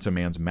represents a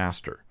man's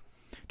master.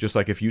 Just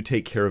like if you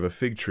take care of a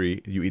fig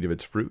tree, you eat of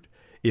its fruit.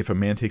 If a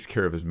man takes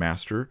care of his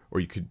master,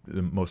 or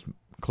the most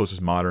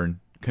closest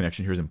modern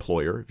connection here is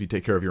employer. If you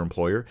take care of your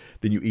employer,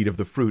 then you eat of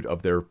the fruit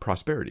of their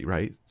prosperity,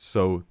 right?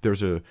 So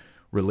there's a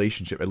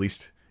relationship, at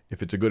least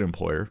if it's a good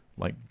employer.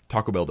 Like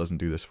Taco Bell doesn't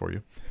do this for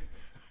you.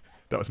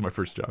 That was my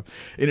first job.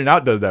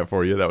 In-N-Out does that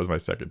for you. That was my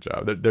second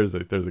job. There's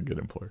a good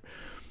employer.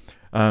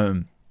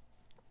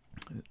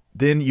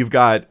 Then you've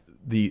got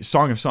the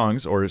Song of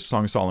Songs, or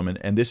Song of Solomon,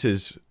 and this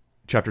is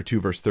chapter 2,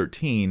 verse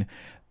 13,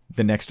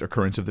 the next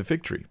occurrence of the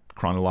fig tree.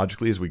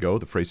 Chronologically, as we go,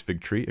 the phrase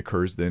fig tree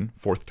occurs then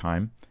fourth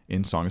time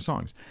in Song of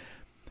Songs.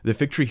 The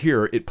fig tree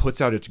here, it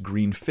puts out its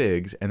green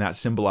figs, and that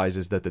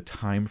symbolizes that the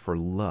time for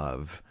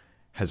love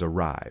has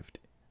arrived.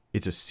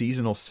 It's a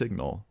seasonal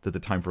signal that the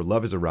time for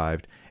love has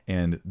arrived,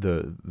 and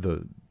the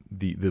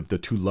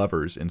two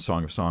lovers in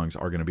Song of Songs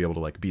are going to be able to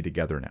like be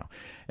together now.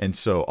 And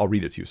so I'll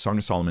read it to you. Song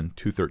of Solomon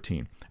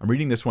 2:13. I'm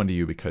reading this one to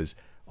you because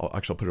I'll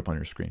put it up on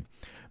your screen,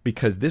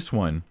 because this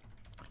one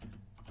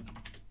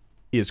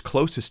is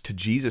closest to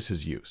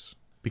Jesus's use,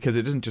 because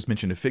it doesn't just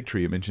mention a fig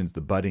tree, it mentions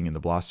the budding and the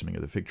blossoming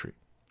of the fig tree.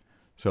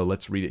 So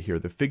let's read it here.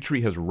 The fig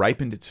tree has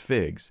ripened its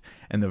figs,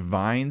 and the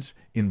vines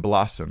in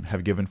blossom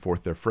have given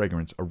forth their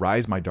fragrance.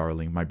 Arise, my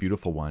darling, my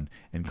beautiful one,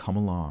 and come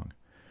along.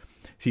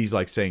 He's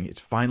like saying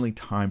it's finally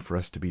time for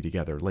us to be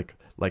together. Like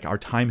our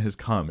time has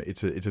come.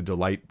 It's a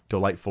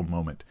delightful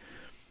moment.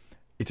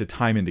 It's a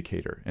time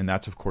indicator, and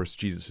that's of course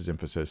Jesus'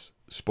 emphasis.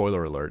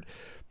 Spoiler alert.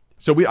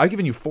 So I've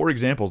given you 4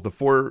 examples, the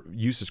 4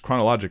 uses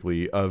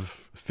chronologically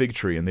of fig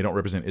tree, and they don't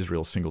represent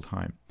Israel a single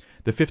time.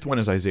 The 5th one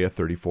is Isaiah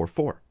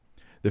 34:4.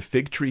 The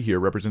fig tree here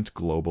represents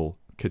global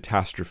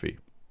catastrophe.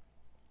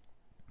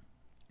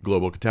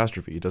 Global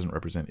catastrophe. It doesn't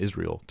represent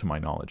Israel, to my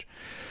knowledge.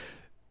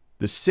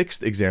 The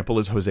 6th example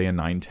is Hosea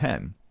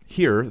 9:10.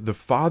 Here, the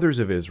fathers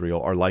of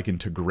Israel are likened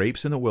to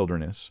grapes in the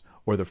wilderness,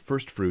 or the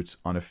first fruits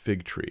on a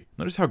fig tree.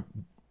 Notice how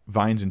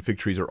vines and fig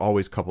trees are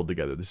always coupled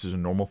together. This is a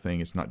normal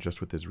thing. It's not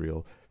just with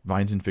Israel.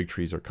 Vines and fig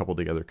trees are coupled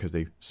together because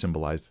they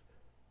symbolize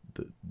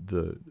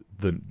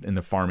in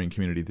the farming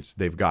community that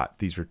they've got.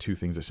 These are 2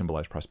 things that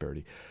symbolize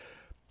prosperity.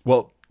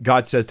 Well,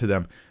 God says to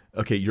them,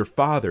 okay, your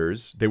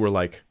fathers, they were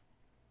like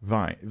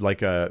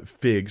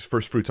figs,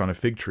 first fruits on a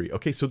fig tree.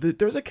 Okay, so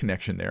there's a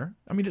connection there.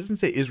 I mean, it doesn't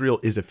say Israel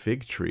is a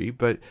fig tree,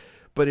 but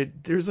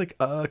there's like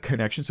a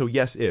connection. So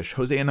yes-ish.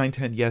 Hosea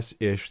 9:10,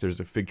 yes-ish.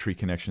 There's a fig tree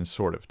connection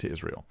sort of to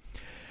Israel.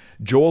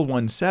 Joel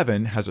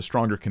 1:7 has a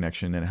stronger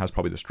connection, and it has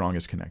probably the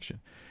strongest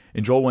connection.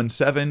 In Joel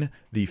 1:7,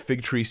 the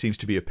fig tree seems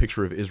to be a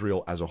picture of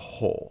Israel as a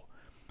whole.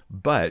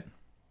 But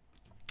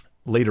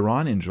later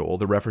on in Joel,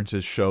 the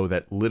references show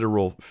that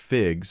literal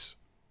figs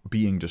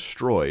being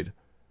destroyed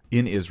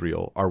in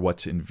Israel are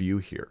what's in view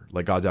here.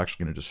 Like God's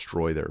actually going to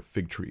destroy their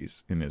fig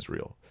trees in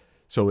Israel.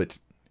 So it's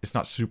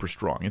not super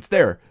strong. It's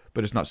there,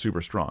 but it's not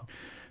super strong.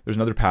 There's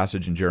another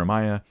passage in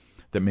Jeremiah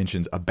that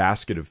mentions a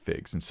basket of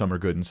figs, and some are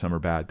good and some are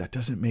bad. That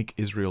doesn't make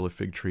Israel a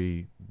fig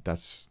tree.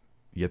 That's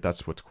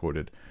what's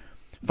quoted.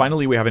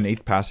 Finally, we have an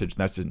 8th passage, and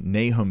that's in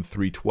Nahum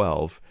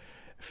 3:12.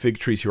 Fig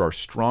trees here are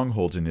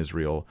strongholds in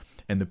Israel,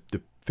 and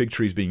the fig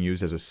tree is being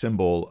used as a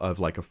symbol of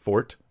like a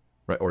fort,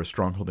 right, or a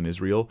stronghold in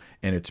Israel,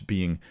 and it's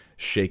being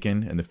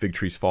shaken, and the fig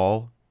trees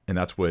fall. And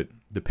that's what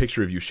the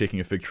picture of you shaking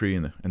a fig tree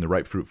and the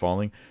ripe fruit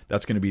falling,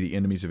 that's going to be the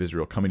enemies of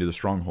Israel coming to the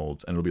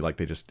strongholds, and it'll be like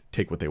they just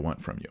take what they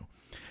want from you.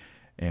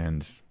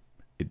 And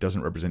it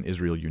doesn't represent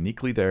Israel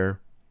uniquely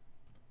there.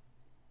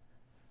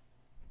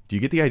 Do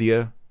you get the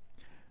idea?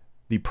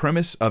 The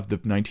premise of the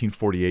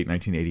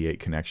 1948-1988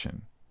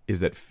 connection is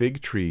that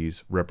fig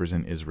trees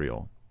represent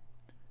Israel,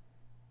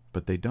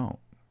 but they don't.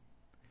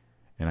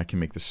 And I can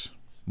make this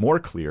more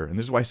clear, and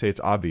this is why I say it's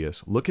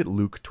obvious. Look at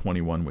Luke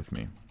 21 with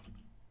me.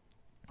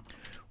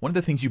 One of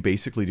the things you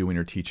basically do when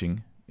you're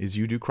teaching is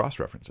you do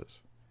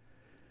cross-references.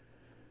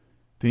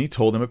 Then he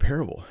told them a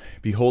parable.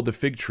 Behold the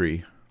fig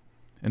tree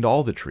and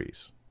all the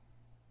trees.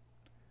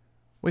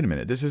 Wait a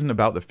minute, this isn't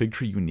about the fig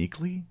tree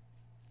uniquely?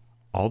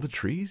 All the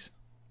trees?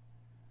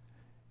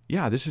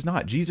 Yeah, this is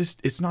not.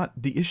 It's not,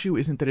 the issue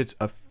isn't that it's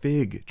a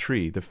fig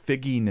tree. The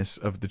figginess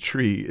of the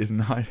tree is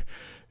not,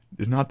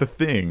 is not the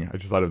thing. I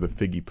just thought of the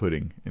figgy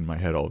pudding in my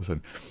head all of a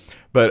sudden.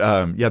 But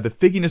the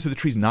figginess of the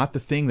tree is not the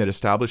thing that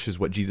establishes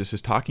what Jesus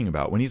is talking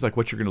about. When he's like,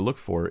 what you're going to look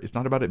for, it's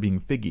not about it being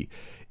figgy.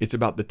 It's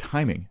about the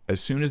timing.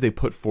 As soon as they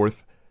put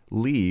forth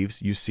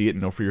leaves, you see it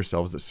and know for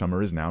yourselves that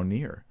summer is now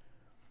near.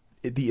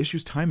 The issue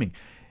is timing.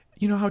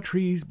 You know how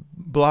trees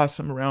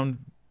blossom around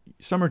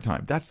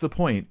summertime. That's the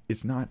point.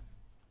 It's not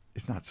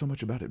so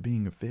much about it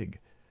being a fig.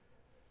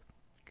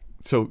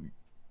 So,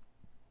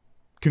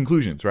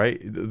 conclusions, right?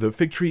 The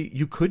fig tree,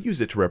 you could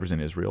use it to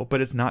represent Israel, but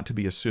it's not to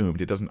be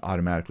assumed. It doesn't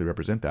automatically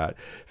represent that.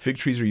 Fig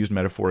trees are used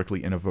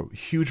metaphorically in a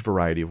huge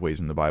variety of ways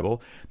in the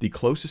Bible. The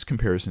closest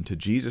comparison to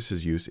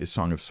Jesus' use is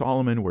Song of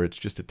Solomon, where it's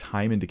just a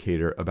time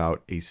indicator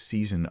about a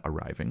season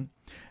arriving.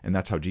 And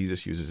that's how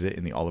Jesus uses it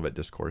in the Olivet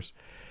Discourse.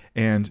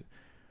 And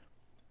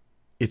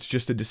it's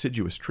just a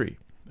deciduous tree.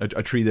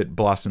 A tree that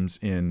blossoms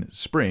in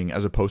spring,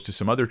 as opposed to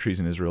some other trees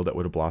in Israel that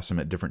would have blossomed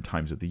at different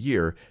times of the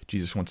year.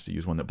 Jesus wants to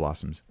use one that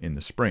blossoms in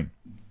the spring.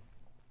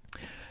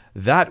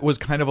 That was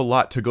kind of a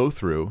lot to go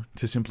through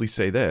to simply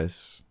say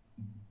this.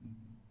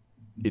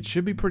 It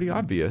should be pretty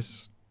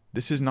obvious.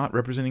 This is not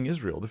representing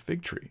Israel, the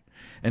fig tree.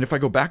 And if I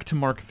go back to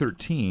Mark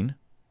 13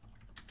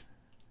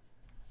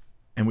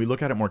 and we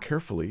look at it more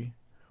carefully,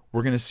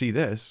 we're going to see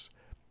this,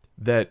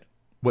 that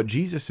what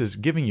Jesus is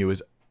giving you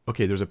is,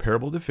 okay, there's a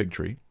parable of the fig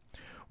tree.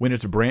 When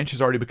its branch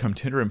has already become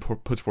tender and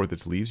puts forth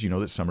its leaves, you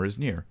know that summer is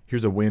near.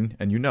 Here's a wind,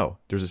 and you know.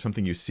 There's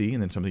something you see,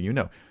 and then something you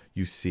know.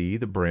 You see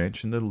the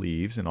branch and the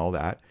leaves and all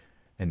that,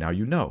 and now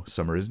you know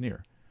summer is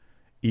near.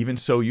 Even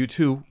so, you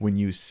too, when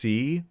you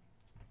see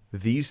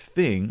these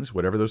things,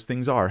 whatever those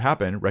things are,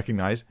 happen,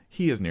 recognize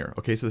he is near.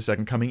 Okay, so the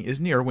second coming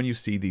is near when you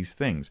see these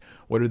things.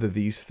 What are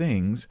these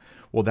things?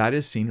 Well, that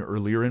is seen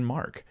earlier in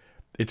Mark.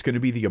 It's going to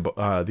be the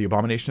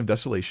abomination of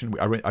desolation.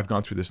 I've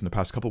gone through this in the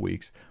past couple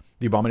weeks.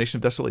 The abomination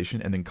of desolation,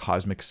 and then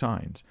cosmic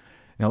signs.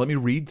 Now let me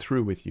read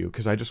through with you,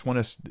 because I just want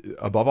us,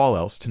 above all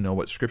else, to know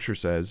what Scripture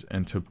says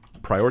and to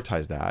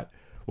prioritize that.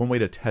 One way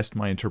to test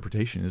my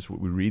interpretation is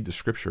we read the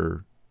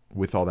Scripture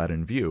with all that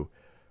in view.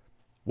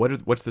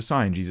 What's the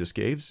sign Jesus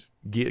gives?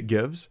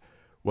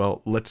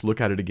 Well, let's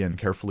look at it again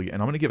carefully.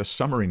 And I'm going to give a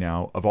summary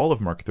now of all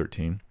of Mark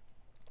 13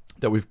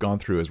 that we've gone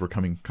through as we're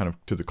coming kind of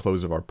to the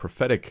close of our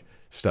prophetic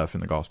stuff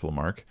in the Gospel of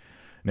Mark.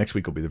 Next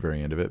week will be the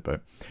very end of it,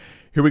 but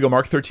here we go.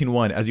 Mark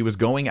 13:1. As he was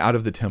going out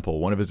of the temple,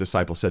 one of his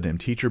disciples said to him,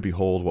 "Teacher,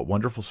 behold, what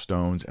wonderful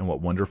stones and what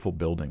wonderful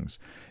buildings."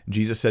 And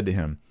Jesus said to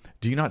him,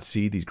 "Do you not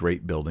see these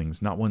great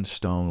buildings? Not one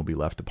stone will be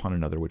left upon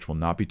another, which will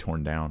not be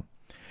torn down."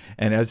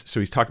 And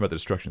so he's talking about the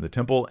destruction of the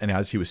temple. And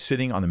as he was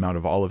sitting on the Mount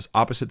of Olives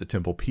opposite the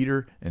temple,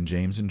 Peter and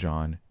James and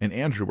John and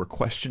Andrew were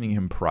questioning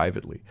him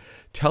privately.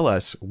 "Tell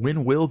us,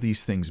 when will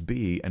these things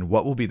be, and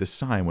what will be the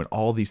sign when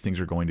all these things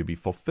are going to be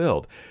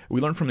fulfilled?" We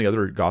learned from the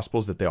other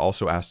Gospels that they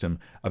also asked him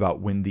about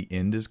when the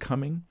end is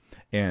coming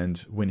and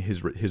when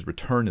his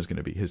return is going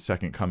to be, his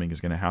second coming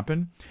is going to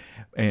happen.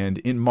 And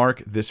in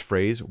Mark, this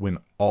phrase, "when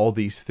all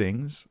these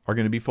things are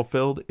going to be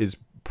fulfilled," is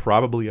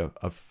probably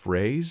a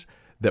phrase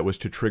that was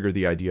to trigger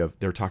the idea of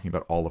they're talking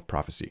about all of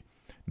prophecy,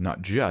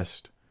 not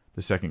just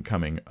the second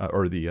coming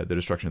or the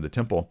destruction of the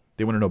temple.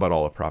 They want to know about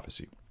all of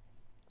prophecy.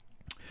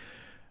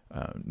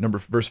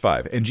 Verse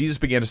 5, and Jesus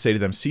began to say to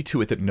them, "See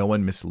to it that no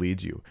one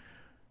misleads you.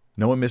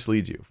 No one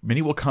misleads you.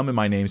 Many will come in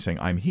my name saying,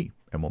 'I'm he,'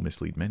 and will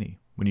mislead many.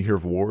 When you hear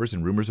of wars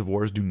and rumors of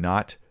wars, do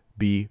not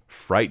be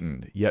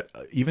frightened." Yet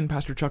even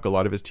Pastor Chuck, a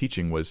lot of his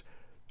teaching was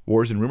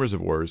wars and rumors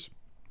of wars.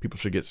 People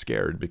should get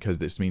scared because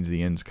this means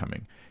the end's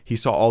coming. He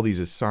saw all these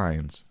as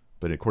signs,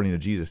 but according to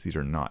Jesus, these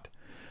are not.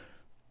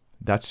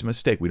 That's a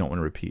mistake we don't want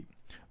to repeat.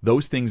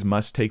 Those things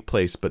must take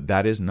place, but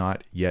that is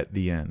not yet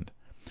the end.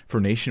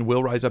 For nation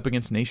will rise up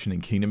against nation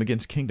and kingdom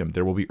against kingdom.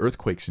 There will be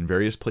earthquakes in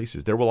various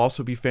places. There will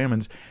also be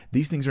famines.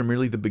 These things are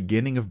merely the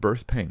beginning of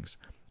birth pangs.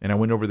 And I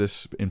went over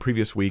this in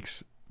previous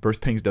weeks.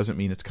 Birth pangs doesn't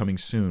mean it's coming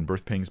soon.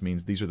 Birth pangs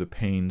means these are the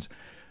pains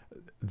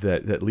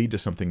that lead to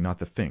something, not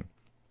the thing.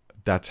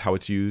 That's how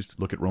it's used.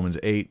 Look at Romans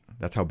 8.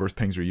 That's how birth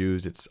pangs are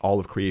used. It's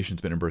all of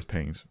creation's been in birth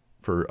pangs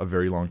for a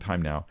very long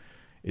time now.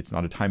 It's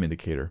not a time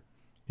indicator.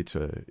 It's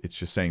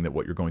just saying that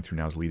what you're going through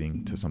now is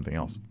leading to something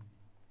else.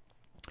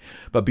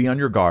 But be on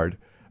your guard.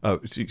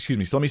 Excuse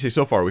me. So let me say,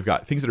 so far we've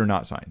got things that are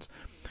not signs.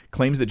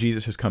 Claims that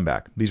Jesus has come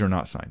back. These are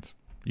not signs.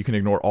 You can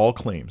ignore all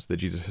claims that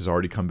Jesus has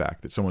already come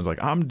back. That someone's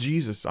like, "I'm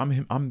Jesus. I'm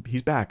him.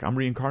 He's back. I'm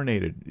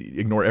reincarnated."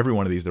 Ignore every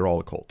one of these. They're all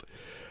a cult.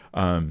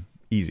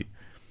 Easy.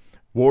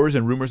 Wars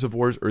and rumors of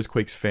wars,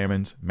 earthquakes,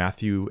 famines.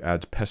 Matthew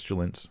adds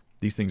pestilence.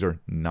 These things are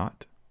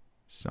not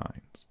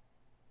signs.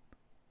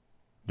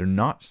 They're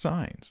not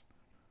signs.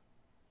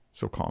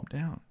 So calm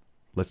down.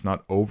 Let's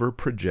not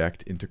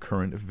over-project into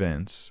current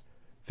events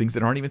things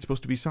that aren't even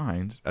supposed to be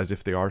signs as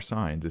if they are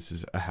signs. This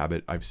is a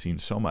habit I've seen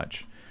so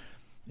much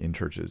in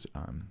churches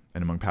and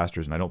among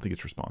pastors, and I don't think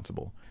it's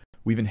responsible.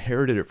 We've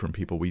inherited it from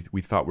people we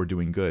thought were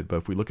doing good, but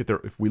if we look at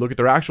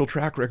their actual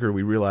track record,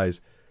 we realize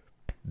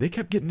they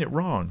kept getting it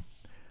wrong.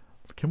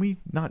 Can we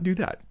not do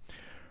that?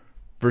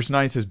 Verse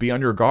 9 says, "Be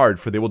on your guard,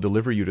 for they will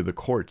deliver you to the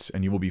courts,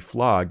 and you will be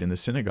flogged in the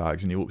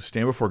synagogues, and you will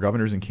stand before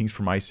governors and kings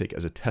for my sake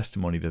as a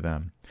testimony to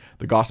them.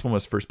 The gospel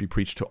must first be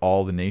preached to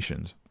all the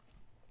nations."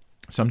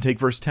 Some take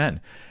verse 10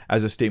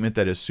 as a statement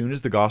that as soon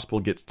as the gospel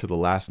gets to the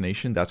last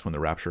nation, that's when the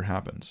rapture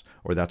happens,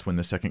 or that's when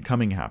the second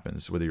coming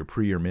happens, whether you're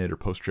pre or mid or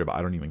post-trib,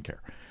 I don't even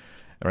care.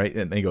 All right,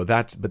 and they go,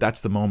 that's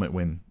the moment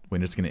when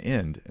it's going to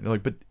end. And they're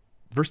like, but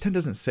verse 10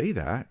 doesn't say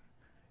that.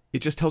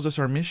 It just tells us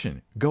our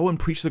mission. Go and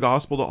preach the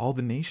gospel to all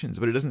the nations.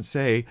 But it doesn't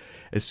say,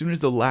 as soon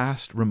as the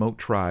last remote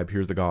tribe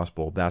hears the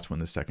gospel, that's when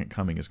the second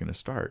coming is going to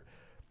start.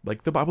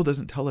 Like, the Bible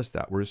doesn't tell us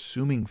that. We're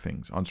assuming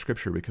things on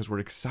Scripture because we're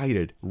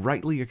excited,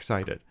 rightly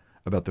excited,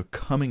 about the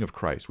coming of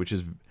Christ, which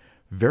is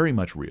very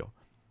much real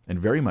and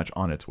very much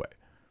on its way.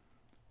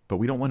 But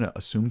we don't want to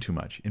assume too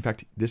much. In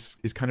fact, this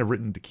is kind of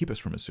written to keep us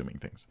from assuming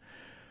things.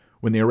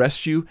 When they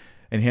arrest you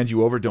and hand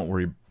you over, don't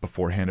worry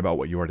beforehand about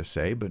what you are to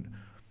say, but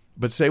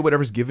say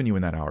whatever's given you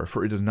in that hour,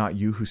 for it is not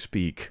you who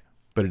speak,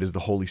 but it is the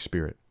Holy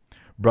Spirit.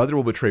 Brother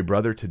will betray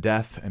brother to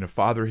death, and a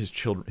father his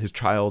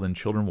child, and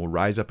children will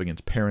rise up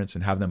against parents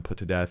and have them put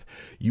to death.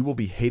 You will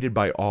be hated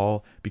by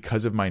all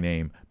because of my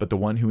name, but the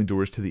one who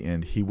endures to the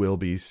end, he will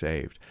be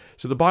saved.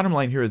 So the bottom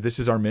line here is this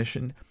is our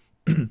mission.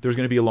 There's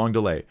going to be a long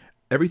delay.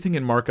 Everything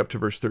in Mark up to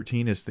verse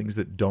 13 is things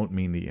that don't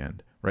mean the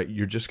end, right?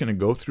 You're just going to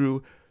go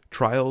through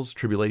trials,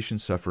 tribulation,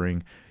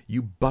 suffering.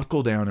 You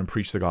buckle down and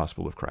preach the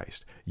gospel of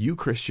Christ. You,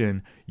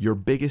 Christian, your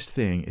biggest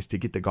thing is to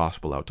get the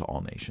gospel out to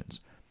all nations.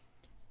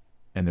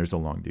 And there's a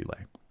long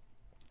delay.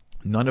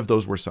 None of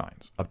those were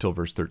signs up till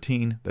verse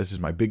 13. This is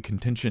my big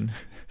contention,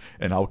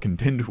 and I'll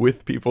contend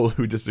with people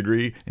who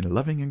disagree in a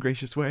loving and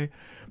gracious way.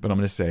 But I'm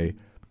going to say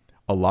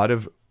a lot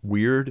of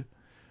weird,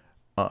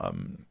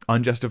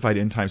 unjustified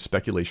end time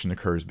speculation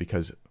occurs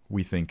because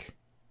we think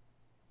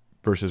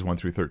verses 1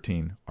 through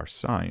 13 are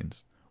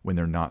signs when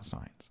they're not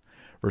signs.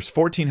 Verse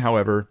 14,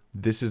 however,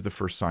 this is the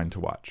first sign to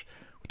watch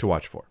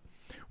for.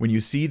 When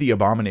you see the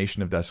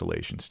abomination of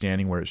desolation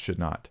standing where it should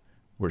not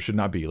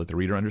be, let the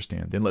reader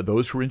understand. Then let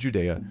those who are in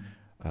Judea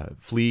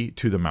flee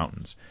to the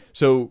mountains.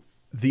 So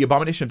the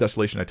abomination of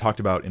desolation I talked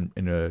about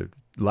in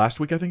last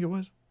week, I think it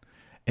was,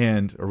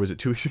 or was it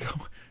 2 weeks ago?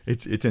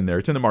 It's in there.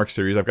 It's in the Mark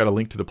series. I've got a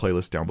link to the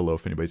playlist down below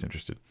if anybody's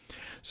interested.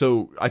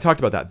 So I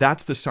talked about that.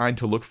 That's the sign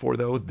to look for,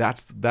 though.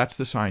 That's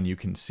the sign you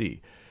can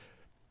see.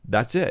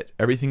 That's it.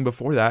 Everything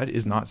before that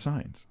is not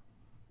signs.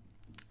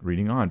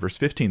 Reading on, verse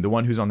 15, the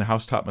one who's on the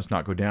housetop must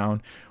not go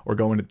down or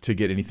go in to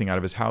get anything out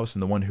of his house,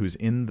 and the one who's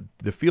in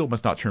the field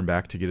must not turn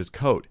back to get his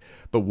coat.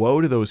 But woe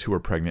to those who are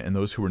pregnant and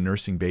those who are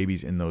nursing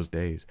babies in those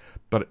days.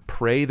 But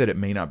pray that it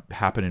may not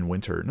happen in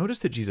winter. Notice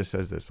that Jesus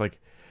says this. Like,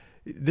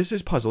 this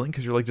is puzzling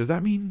because you're like, does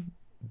that mean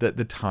that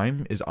the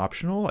time is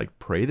optional? Like,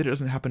 pray that it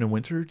doesn't happen in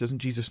winter? Doesn't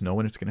Jesus know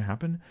when it's going to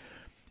happen?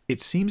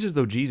 It seems as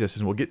though Jesus,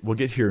 and we'll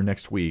get here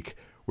next week,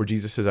 where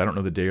Jesus says, I don't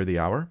know the day or the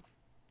hour.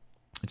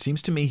 It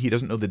seems to me he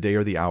doesn't know the day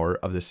or the hour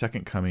of the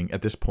second coming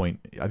at this point.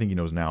 I think he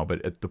knows now,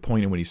 but at the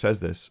point in when he says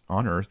this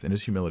on earth in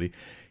his humility,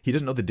 he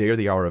doesn't know the day or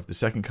the hour of the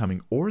second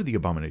coming or the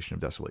abomination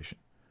of desolation.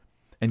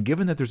 And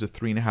given that there's a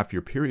 3.5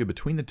 year period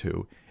between the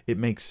two, it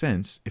makes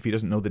sense if he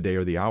doesn't know the day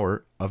or the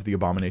hour of the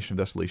abomination of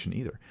desolation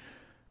either.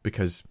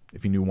 Because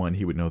if he knew one,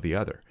 he would know the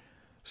other.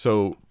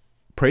 So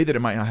pray that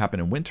it might not happen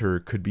in winter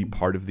could be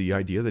part of the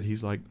idea that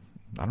he's like,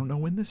 I don't know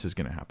when this is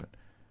going to happen.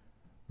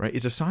 Right?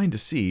 It's a sign to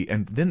see,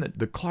 and then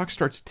the clock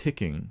starts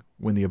ticking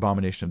when the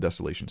abomination of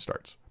desolation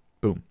starts.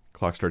 Boom,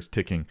 clock starts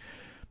ticking.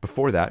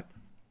 Before that,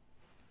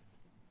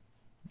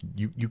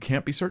 you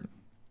can't be certain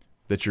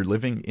that you're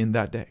living in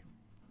that day.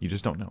 You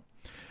just don't know.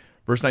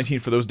 Verse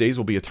 19, for those days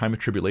will be a time of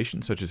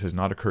tribulation, such as has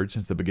not occurred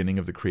since the beginning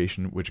of the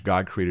creation, which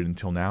God created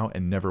until now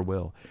and never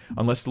will.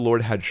 Unless the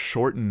Lord had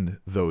shortened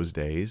those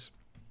days.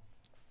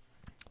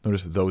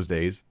 Notice those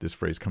days, this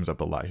phrase comes up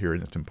a lot here,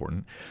 and it's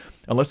important.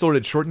 Unless the Lord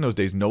had shortened those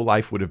days, no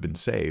life would have been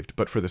saved.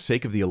 But for the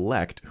sake of the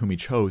elect, whom he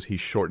chose, he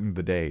shortened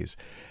the days.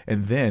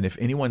 And then, if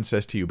anyone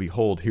says to you,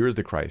 behold, here is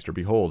the Christ, or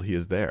behold, he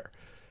is there,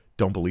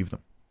 don't believe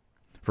them.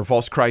 For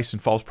false Christs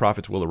and false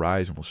prophets will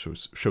arise and will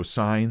show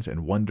signs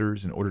and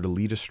wonders in order to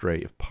lead astray,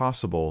 if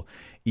possible,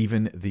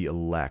 even the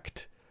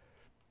elect.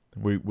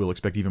 We will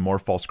expect even more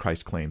false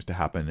Christ claims to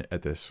happen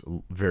at this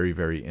very,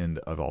 very end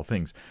of all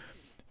things.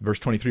 Verse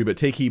 23, but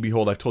take heed,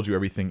 behold, I've told you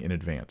everything in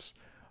advance.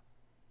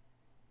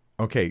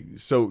 Okay,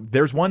 so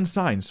there's one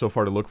sign so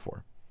far to look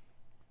for.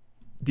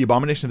 The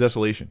abomination of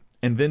desolation.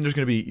 And then there's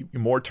going to be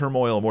more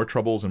turmoil, more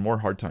troubles, and more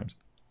hard times.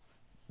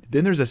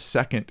 Then there's a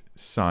second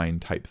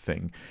sign type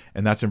thing,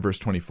 and that's in verse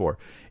 24.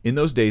 In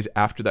those days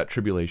after that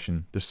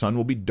tribulation, the sun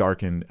will be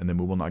darkened, and the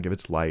moon will not give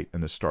its light,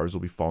 and the stars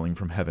will be falling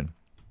from heaven,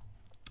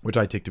 which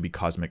I take to be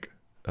cosmic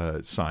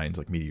signs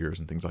like meteors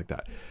and things like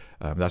that.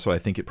 That's what I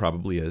think it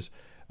probably is.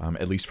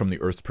 At least from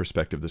the Earth's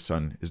perspective, the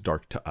sun is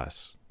dark to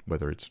us.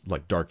 Whether it's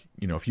like dark,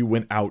 if you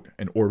went out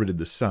and orbited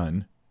the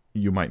sun,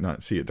 you might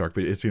not see it dark,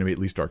 but it's going to be at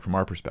least dark from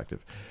our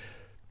perspective.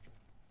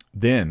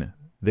 Then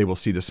they will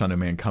see the Son of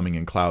Man coming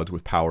in clouds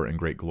with power and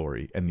great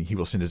glory. And he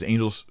will send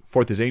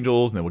forth his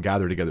angels, and they will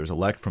gather together his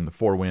elect from the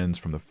four winds,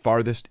 from the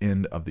farthest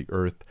end of the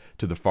earth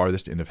to the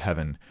farthest end of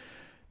heaven.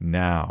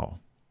 Now,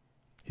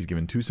 he's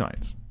given two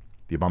signs,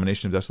 the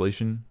abomination of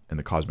desolation and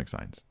the cosmic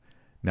signs.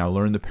 Now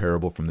learn the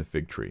parable from the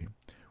fig tree.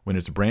 When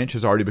its branch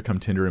has already become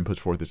tender and puts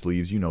forth its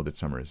leaves, you know that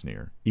summer is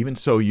near. Even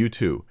so, you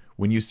too,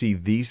 when you see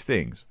these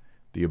things,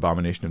 the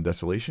abomination of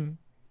desolation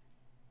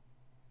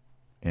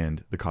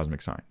and the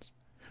cosmic signs.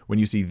 When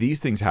you see these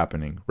things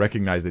happening,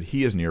 recognize that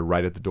he is near,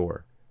 right at the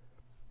door.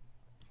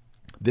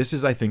 This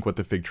is, I think, what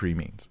the fig tree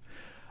means.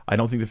 I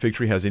don't think the fig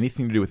tree has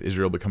anything to do with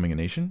Israel becoming a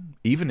nation.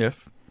 Even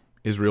if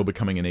Israel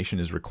becoming a nation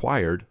is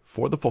required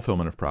for the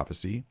fulfillment of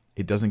prophecy,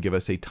 it doesn't give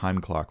us a time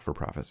clock for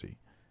prophecy.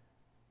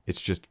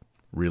 It's just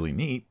really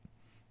neat.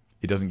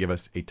 It doesn't give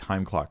us a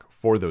time clock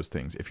for those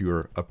things if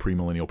you're a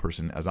premillennial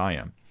person, as I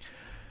am.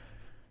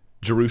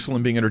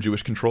 Jerusalem being under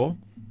Jewish control,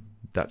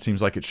 that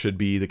seems like it should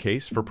be the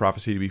case for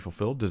prophecy to be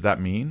fulfilled. Does that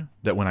mean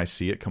that when I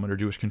see it come under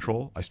Jewish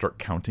control, I start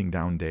counting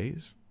down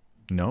days?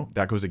 No,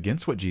 that goes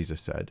against what Jesus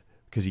said,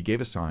 because he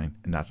gave a sign,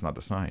 and that's not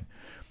the sign.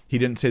 He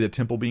didn't say the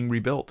temple being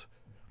rebuilt.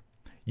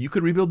 You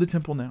could rebuild the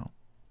temple now,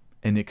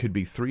 and it could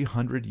be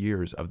 300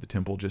 years of the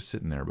temple just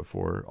sitting there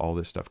before all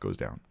this stuff goes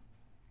down.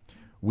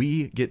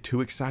 We get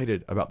too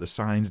excited about the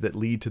signs that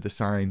lead to the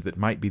signs that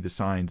might be the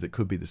signs that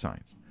could be the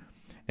signs.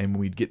 And when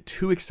we get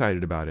too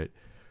excited about it,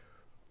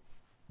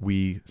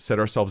 we set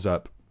ourselves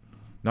up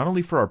not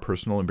only for our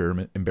personal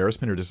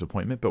embarrassment or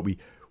disappointment, but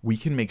we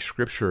can make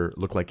Scripture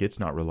look like it's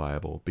not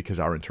reliable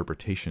because our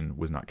interpretation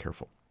was not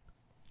careful.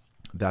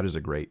 That is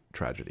a great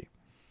tragedy.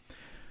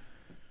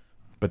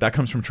 But that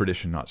comes from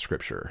tradition, not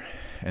Scripture.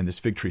 And this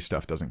fig tree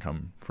stuff doesn't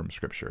come from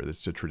Scripture.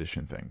 It's a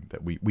tradition thing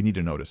that we need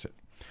to notice it.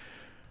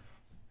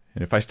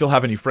 And if I still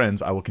have any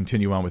friends, I will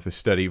continue on with the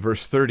study.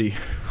 Verse 30,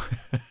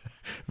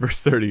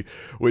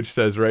 which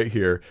says right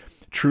here,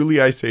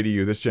 truly I say to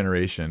you, this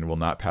generation will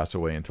not pass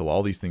away until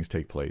all these things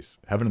take place.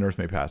 Heaven and earth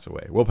may pass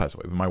away, will pass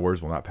away, but my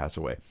words will not pass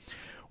away.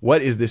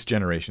 What is this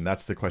generation?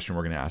 That's the question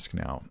we're going to ask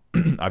now.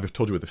 I've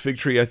told you what the fig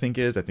tree, I think,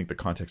 is. I think the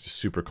context is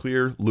super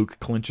clear. Luke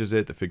clinches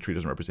it. The fig tree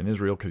doesn't represent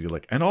Israel because he's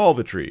like, and all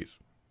the trees.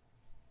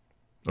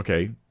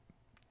 Okay.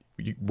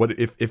 What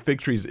if fig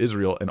tree is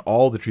Israel and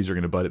all the trees are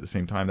going to bud at the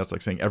same time? That's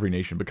like saying every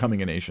nation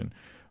becoming a nation.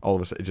 All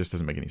of us, it just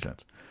doesn't make any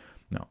sense.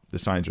 No, the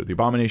signs are the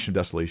abomination of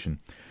desolation,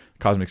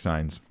 cosmic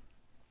signs.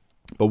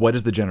 But what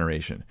is the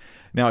generation?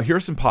 Now, here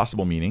are some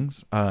possible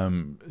meanings.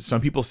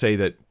 Some people say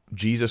that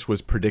Jesus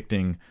was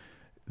predicting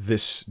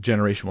this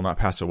generation will not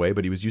pass away,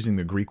 but he was using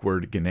the Greek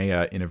word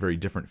genea in a very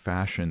different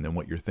fashion than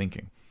what you're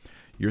thinking.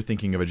 You're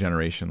thinking of a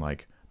generation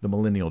like the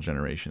millennial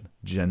generation,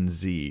 Gen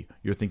Z.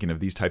 You're thinking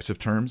of these types of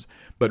terms,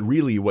 but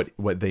really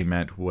what they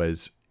meant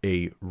was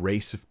a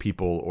race of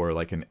people or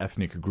like an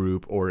ethnic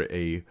group or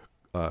a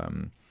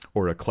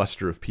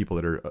cluster of people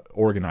that are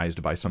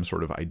organized by some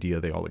sort of idea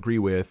they all agree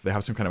with. They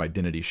have some kind of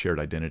identity, shared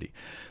identity.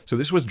 So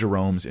this was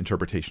Jerome's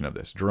interpretation of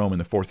this. Jerome in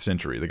the 4th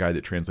century, the guy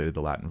that translated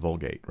the Latin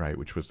Vulgate, right,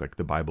 which was like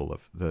the Bible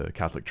of the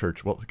Catholic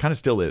Church. Well, it kind of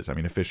still is, I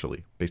mean,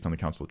 officially, based on the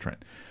Council of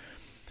Trent.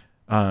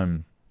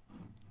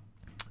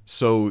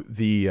 So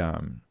this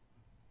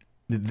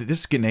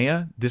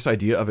genea, this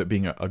idea of it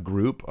being a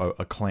group,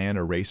 a clan,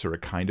 a race, or a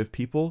kind of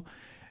people,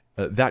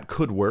 that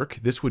could work.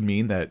 This would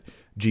mean that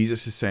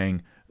Jesus is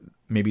saying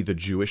maybe the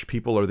Jewish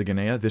people are the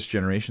genea, this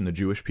generation, the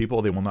Jewish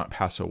people, they will not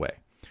pass away.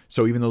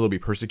 So even though they'll be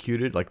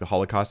persecuted, like the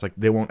Holocaust, like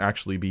they won't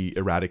actually be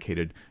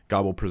eradicated.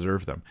 God will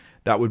preserve them.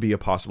 That would be a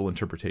possible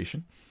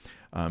interpretation.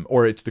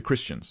 Or it's the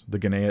Christians. The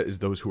genea is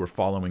those who are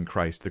following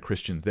Christ, the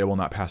Christians. They will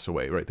not pass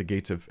away, right? The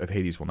gates of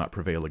Hades will not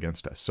prevail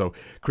against us. So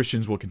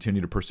Christians will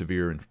continue to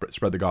persevere and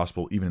spread the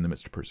gospel even in the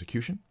midst of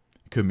persecution.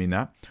 It could mean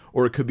that.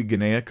 Or it could be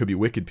genea, it could be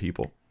wicked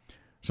people.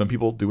 Some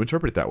people do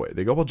interpret it that way.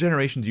 They go, well,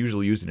 generation's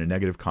usually used in a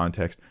negative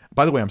context.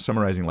 By the way, I'm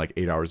summarizing like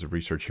 8 hours of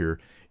research here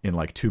in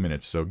like 2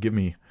 minutes, so give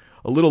me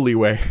a little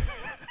leeway.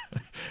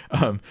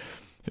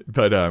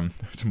 But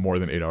it's more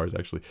than 8 hours,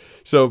 actually.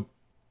 So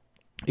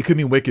it could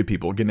mean wicked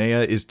people.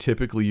 Genea is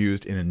typically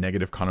used in a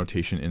negative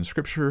connotation in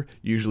Scripture.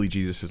 Usually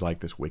Jesus is like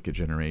this wicked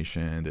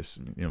generation, this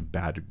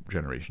bad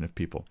generation of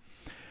people.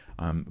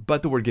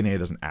 But the word genea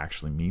doesn't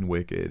actually mean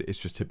wicked.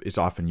 It's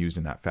often used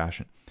in that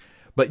fashion.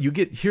 But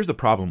here's the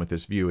problem with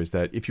this view is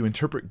that if you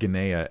interpret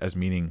genea as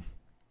meaning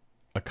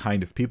a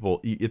kind of people,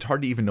 it's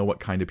hard to even know what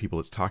kind of people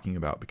it's talking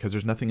about because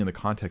there's nothing in the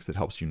context that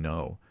helps you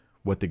know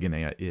what the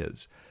genea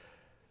is.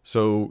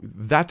 So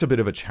that's a bit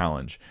of a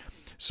challenge.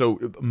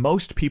 So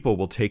most people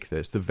will take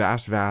this. The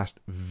vast, vast,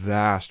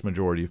 vast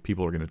majority of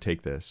people are going to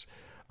take this.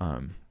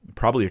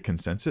 Probably a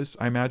consensus,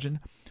 I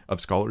imagine,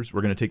 of scholars.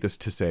 We're going to take this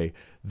to say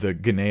the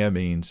genea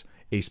means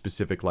a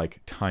specific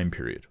like time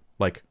period,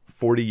 like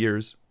 40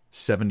 years,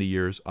 70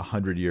 years,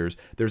 100 years.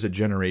 There's a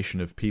generation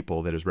of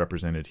people that is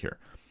represented here,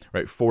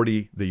 right?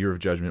 40, the year of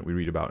judgment we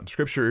read about in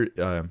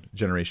Scripture,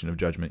 generation of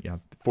judgment,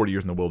 40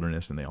 years in the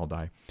wilderness and they all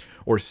die.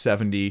 Or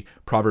 70,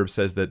 Proverbs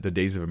says that the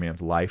days of a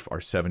man's life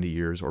are 70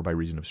 years or by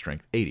reason of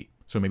strength, 80.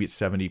 So maybe it's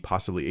 70,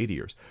 possibly 80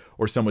 years.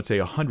 Or some would say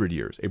 100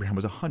 years. Abraham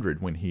was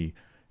 100 when he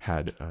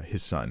had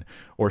his son.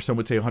 Or some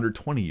would say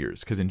 120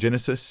 years because in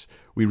Genesis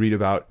we read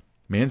about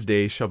man's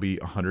days shall be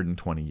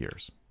 120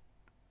 years.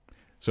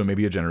 So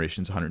maybe a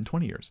generation is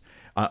 120 years.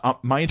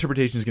 My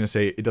interpretation is going to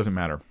say it doesn't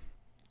matter.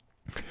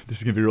 This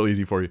is going to be real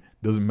easy for you.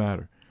 Doesn't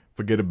matter.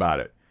 Forget about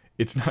it.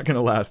 It's not going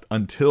to last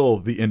until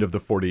the end of the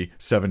 40,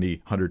 70,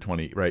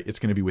 120, right? It's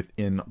going to be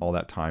within all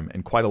that time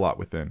and quite a lot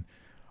within.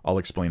 I'll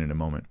explain in a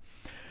moment.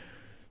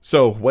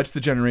 So what's the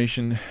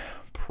generation?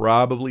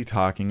 Probably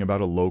talking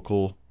about a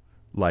local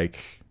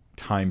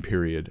time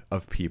period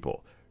of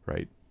people,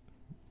 right?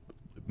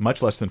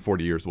 Much less than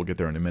 40 years. We'll get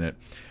there in a minute.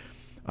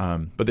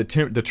 But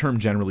the term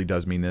generally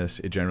does mean this.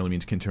 It generally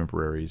means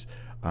contemporaries,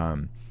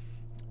 and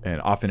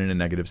often in a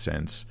negative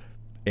sense.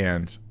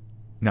 And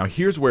now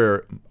here's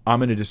where I'm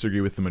going to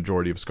disagree with the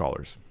majority of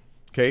scholars.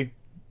 Okay?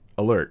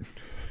 Alert.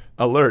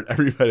 Alert,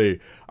 everybody.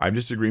 I'm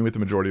disagreeing with the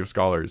majority of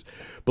scholars.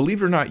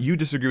 Believe it or not, you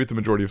disagree with the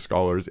majority of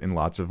scholars in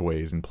lots of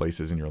ways and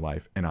places in your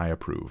life, and I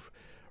approve.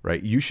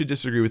 Right? You should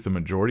disagree with the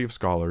majority of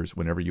scholars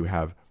whenever you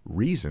have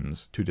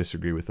reasons to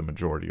disagree with the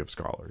majority of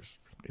scholars.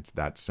 It's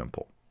that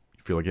simple.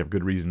 You feel like you have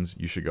good reasons,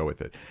 you should go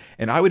with it.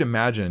 And I would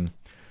imagine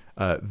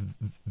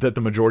that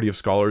the majority of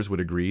scholars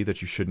would agree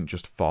that you shouldn't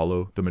just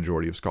follow the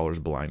majority of scholars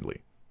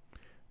blindly,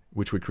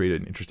 which would create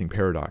an interesting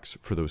paradox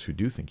for those who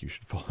do think you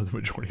should follow the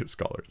majority of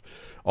scholars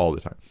all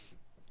the time.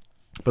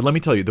 But let me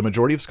tell you, the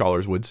majority of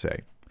scholars would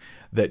say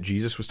that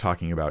Jesus was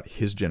talking about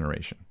his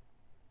generation.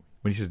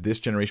 When he says this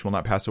generation will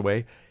not pass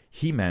away,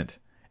 he meant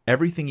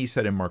everything he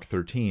said in Mark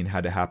 13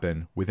 had to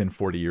happen within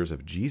 40 years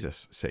of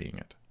Jesus saying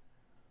it.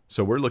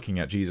 So we're looking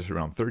at Jesus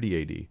around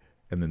 30 AD,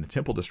 and then the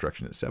temple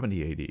destruction at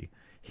 70 AD.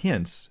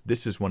 Hence,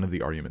 this is one of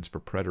the arguments for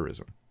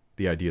preterism,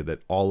 the idea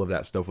that all of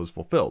that stuff was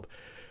fulfilled.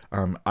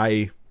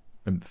 I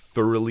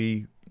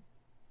thoroughly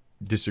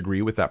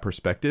disagree with that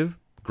perspective,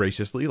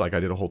 graciously. Like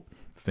I did a whole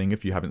thing,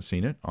 if you haven't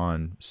seen it,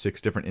 on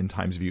 6 different end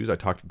times views. I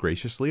talked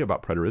graciously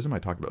about preterism. I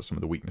talked about some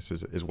of the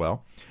weaknesses as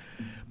well.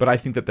 But I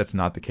think that that's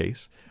not the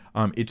case.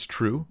 It's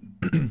true.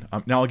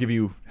 Now I'll give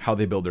you how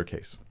they build their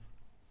case.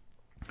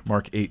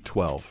 Mark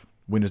 8:12.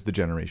 When is the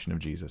generation of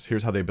Jesus?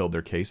 Here's how they build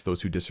their case,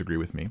 those who disagree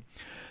with me.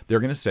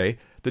 They're going to say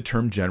the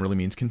term generally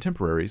means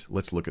contemporaries.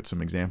 Let's look at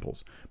some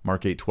examples.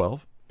 Mark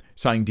 8:12.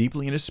 Sighing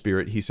deeply in his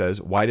spirit, he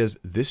says, why does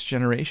this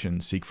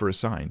generation seek for a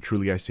sign?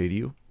 Truly I say to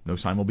you, no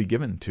sign will be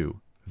given to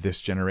this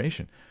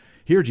generation.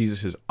 Here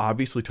Jesus is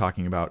obviously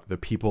talking about the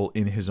people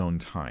in his own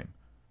time.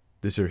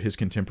 These are his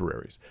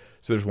contemporaries.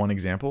 So there's one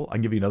example. I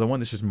can give you another one.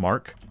 This is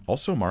Mark.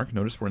 Also Mark.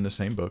 Notice we're in the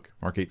same book.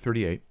 Mark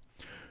 8:38.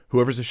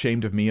 Whoever's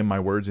ashamed of me and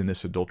my words in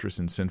this adulterous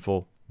and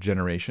sinful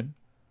generation,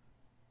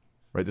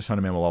 right? The Son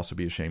of Man will also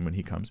be ashamed when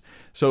he comes.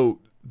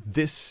 So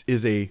this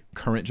is a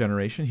current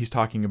generation. He's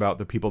talking about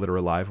the people that are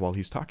alive while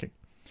he's talking.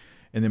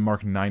 And then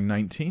Mark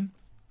 9:19.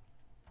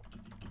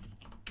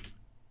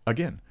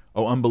 Again,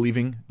 oh,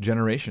 unbelieving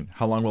generation,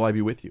 how long will I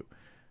be with you?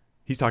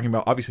 He's talking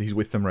about, obviously he's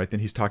with them right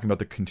then. He's talking about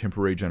the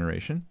contemporary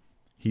generation.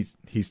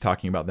 He's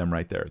talking about them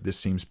right there. This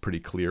seems pretty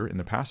clear in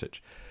the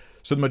passage.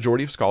 So the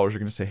majority of scholars are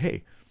going to say,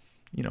 hey,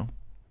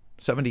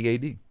 70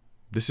 AD.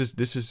 This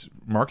is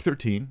Mark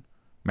 13,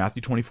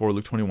 Matthew 24,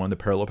 Luke 21, the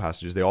parallel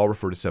passages. They all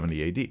refer to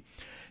 70 AD.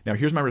 Now,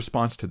 here's my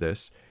response to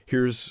this.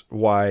 Here's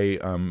why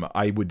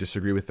I would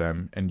disagree with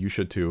them, and you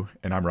should too,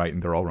 and I'm right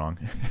and they're all wrong.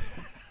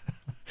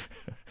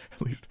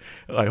 At least,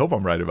 I hope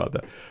I'm right about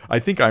that. I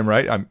think I'm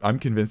right. I'm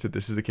convinced that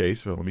this is the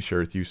case, so let me share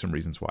with you some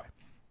reasons why.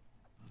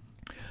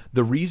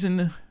 The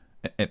reason,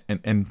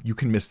 and you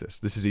can miss this.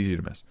 This is easy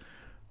to miss.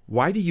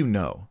 Why do you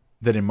know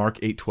that in Mark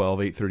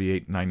 8:12,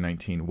 8:38,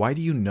 9:19, why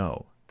do you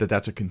know that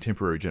that's a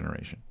contemporary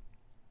generation?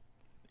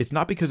 It's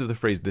not because of the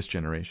phrase this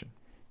generation.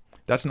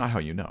 That's not how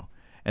you know.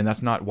 And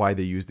that's not why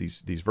they use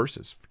these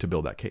verses to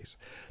build that case.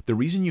 The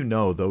reason you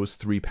know those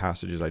 3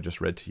 passages I just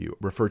read to you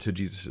refer to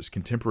Jesus'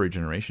 contemporary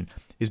generation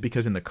is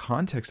because in the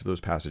context of those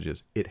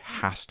passages, it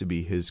has to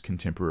be his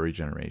contemporary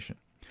generation.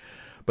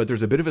 But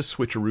there's a bit of a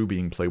switcheroo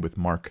being played with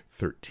Mark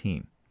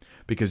 13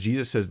 because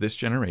Jesus says this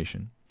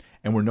generation,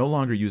 and we're no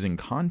longer using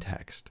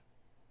context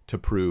to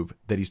prove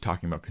that he's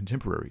talking about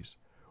contemporaries.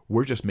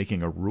 We're just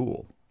making a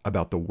rule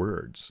about the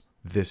words,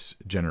 this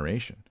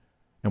generation.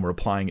 And we're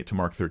applying it to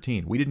Mark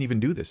 13. We didn't even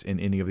do this in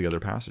any of the other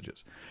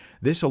passages.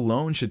 This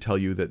alone should tell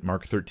you that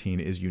Mark 13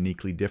 is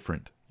uniquely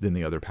different than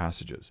the other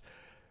passages,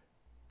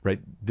 right?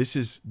 This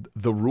is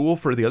the rule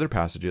for the other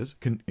passages.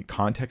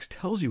 Context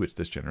tells you it's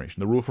this generation.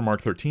 The rule for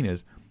Mark 13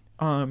 is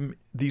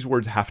these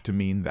words have to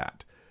mean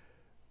that.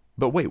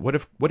 But wait, what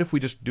if we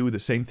just do the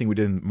same thing we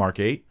did in Mark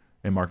 8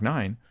 and Mark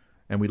 9,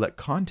 and we let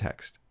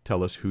context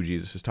tell us who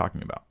Jesus is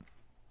talking about?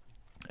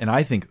 And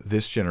I think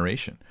this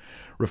generation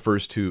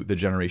refers to the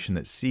generation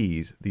that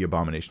sees the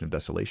abomination of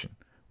desolation,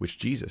 which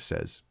Jesus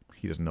says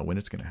he doesn't know when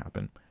it's going to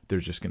happen.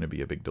 There's just going to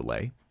be a big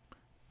delay.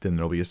 Then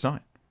there'll be a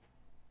sign.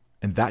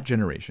 And that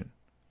generation,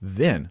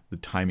 then the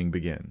timing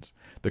begins.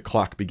 The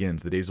clock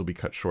begins. The days will be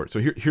cut short. So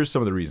here's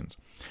some of the reasons.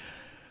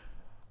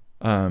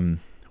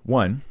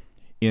 One,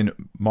 in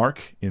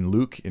Mark, in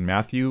Luke, in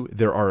Matthew,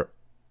 there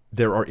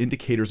are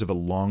indicators of a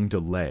long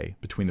delay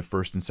between the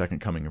first and second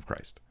coming of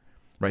Christ.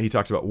 Right? He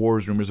talks about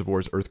wars, rumors of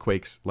wars,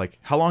 earthquakes. Like,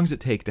 how long does it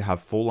take to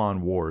have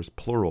full-on wars,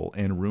 plural,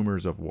 and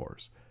rumors of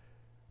wars,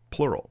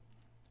 plural?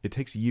 It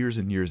takes years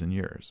and years and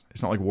years.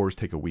 It's not like wars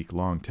take a week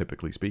long,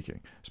 typically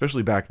speaking,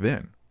 especially back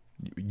then.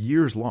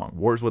 Years long.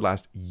 Wars would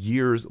last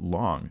years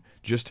long.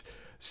 Just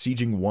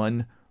sieging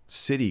one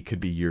city could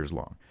be years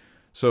long.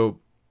 So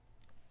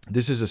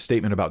this is a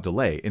statement about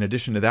delay. In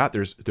addition to that,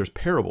 there's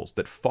parables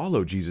that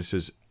follow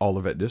Jesus's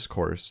Olivet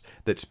discourse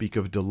that speak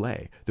of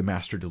delay. The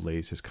master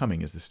delays his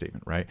coming is the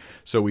statement, right?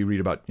 So we read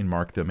about in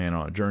Mark the man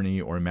on a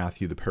journey, or in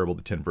Matthew the parable of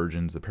the 10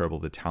 virgins, the parable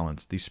of the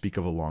talents. These speak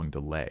of a long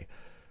delay.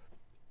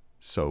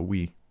 So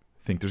we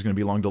think there's going to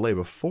be a long delay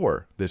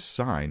before this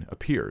sign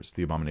appears,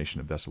 the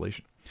abomination of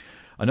desolation.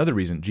 Another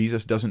reason,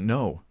 Jesus doesn't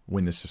know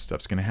when this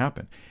stuff's going to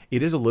happen.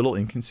 It is a little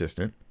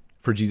inconsistent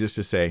for Jesus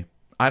to say,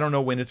 I don't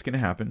know when it's going to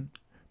happen,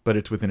 but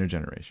it's within a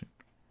generation.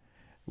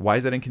 Why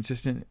is that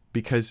inconsistent?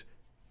 Because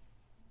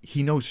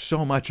he knows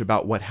so much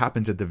about what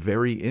happens at the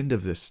very end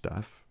of this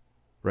stuff,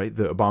 right?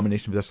 The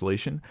abomination of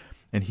desolation.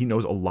 And he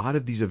knows a lot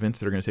of these events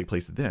that are going to take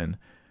place then.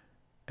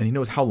 And he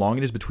knows how long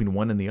it is between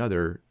one and the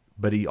other.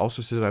 But he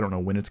also says, I don't know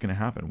when it's going to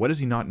happen. What does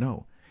he not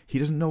know? He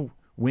doesn't know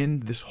when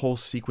this whole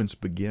sequence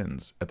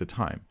begins at the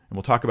time. And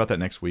we'll talk about that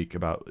next week,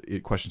 about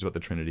questions about the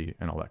Trinity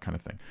and all that kind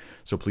of thing.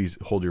 So please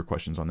hold your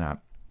questions on that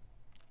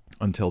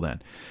until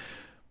then.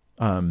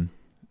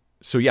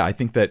 So yeah, I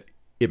think that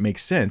it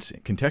makes sense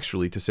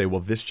contextually to say,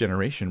 well, this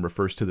generation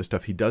refers to the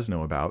stuff he does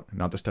know about,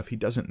 not the stuff he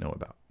doesn't know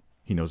about.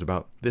 He knows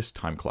about this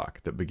time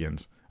clock that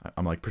begins.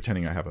 I'm like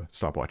pretending I have a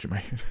stopwatch in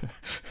my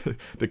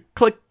the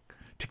click,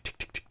 tick, tick,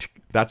 tick, tick,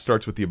 tick. That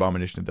starts with the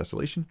abomination of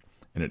desolation,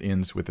 and it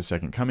ends with the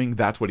second coming.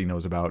 That's what he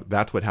knows about.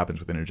 That's what happens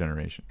within a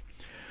generation.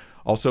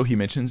 Also, he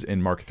mentions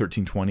in Mark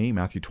 13:20,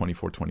 Matthew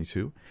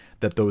 24:22,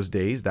 that those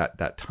days,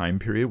 that time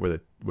period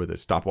where the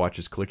stopwatch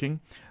is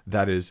clicking,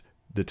 that is,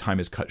 the time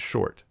is cut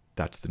short.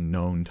 That's the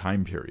known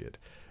time period.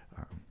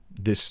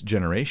 This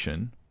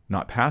generation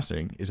not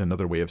passing is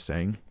another way of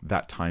saying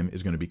that time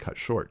is going to be cut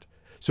short.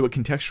 So it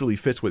contextually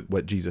fits with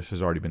what Jesus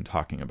has already been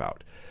talking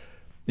about.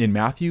 In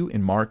Matthew,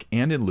 in Mark,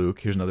 and in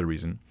Luke, here's another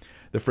reason.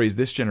 The phrase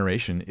 "this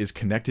generation" is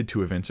connected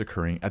to events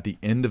occurring at the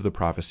end of the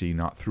prophecy,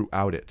 not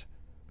throughout it.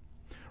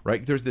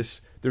 Right?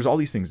 There's all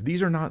these things.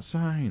 These are not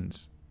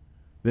signs.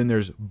 Then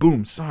there's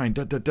boom, sign,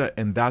 da, da, da,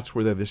 and that's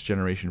where the "this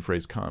generation"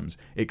 phrase comes.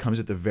 It comes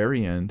at the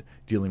very end,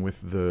 dealing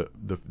with the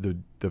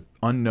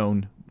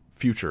unknown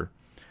future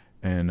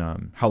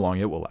and how long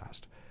it will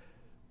last.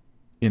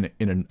 In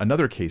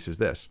another case is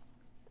this.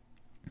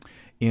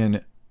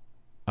 In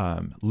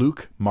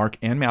Luke, Mark,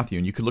 and Matthew,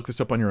 and you could look this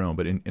up on your own,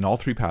 but in all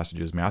three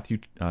passages, Matthew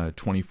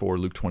 24,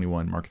 Luke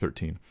 21, Mark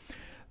 13,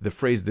 the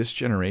phrase "this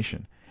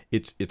generation,"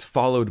 it's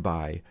followed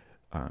by,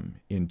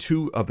 in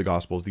two of the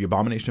Gospels, the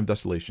abomination of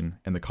desolation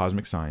and the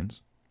cosmic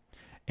signs.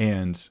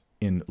 And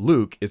in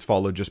Luke, it's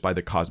followed just by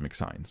the cosmic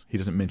signs. He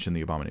doesn't mention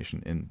the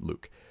abomination in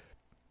Luke.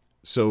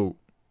 So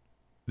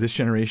this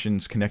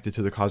generation's connected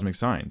to the cosmic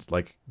signs,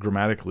 like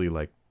grammatically,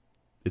 like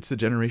it's the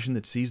generation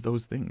that sees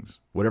those things.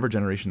 Whatever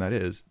generation that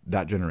is,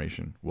 that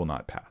generation will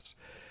not pass.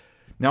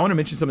 Now I want to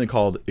mention something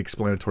called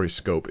explanatory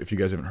scope. If you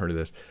guys haven't heard of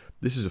this,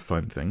 this is a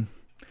fun thing.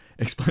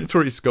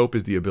 Explanatory scope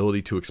is the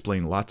ability to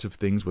explain lots of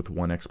things with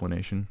one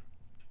explanation,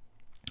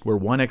 where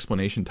one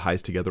explanation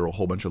ties together a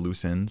whole bunch of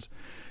loose ends.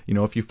 You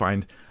know, if you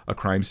find a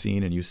crime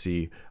scene and you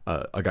see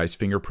a guy's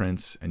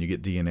fingerprints and you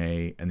get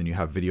DNA, and then you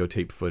have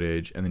videotape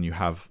footage, and then you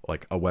have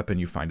like a weapon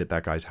you find at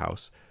that guy's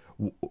house,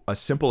 a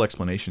simple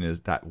explanation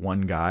is that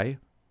one guy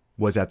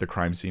was at the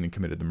crime scene and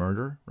committed the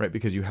murder, right?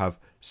 Because you have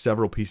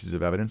several pieces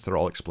of evidence that are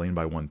all explained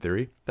by one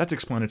theory. That's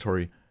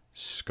explanatory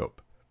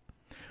scope.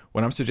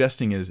 What I'm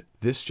suggesting is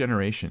this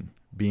generation,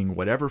 being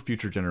whatever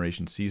future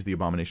generation sees the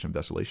abomination of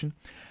desolation,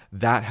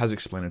 that has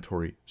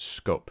explanatory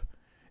scope.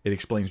 It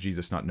explains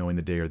Jesus not knowing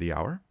the day or the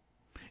hour.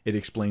 It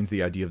explains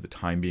the idea of the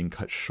time being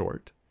cut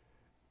short.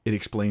 It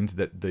explains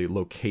that the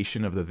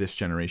location of the "this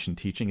generation"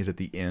 teaching is at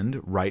the end,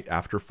 right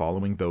after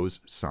following those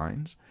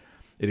signs.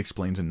 It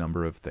explains a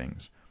number of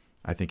things.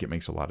 I think it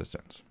makes a lot of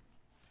sense.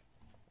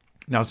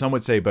 Now, some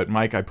would say, but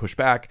Mike, I push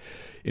back.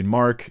 In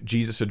Mark,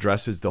 Jesus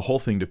addresses the whole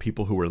thing to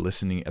people who were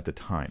listening at the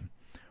time,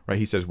 right?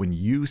 He says, when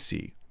you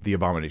see the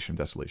abomination of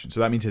desolation.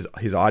 So that means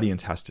his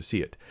audience has to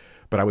see it.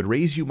 But I would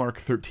raise you Mark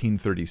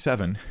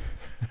 13:37.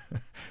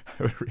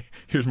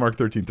 Here's Mark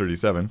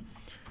 13:37.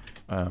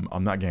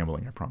 I'm not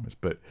gambling, I promise.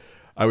 But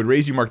I would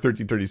raise you Mark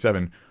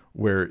 13:37,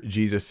 where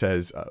Jesus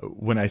says,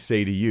 when I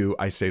say to you,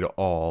 I say to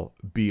all,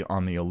 be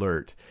on the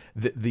alert.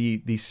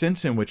 The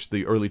sense in which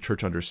the early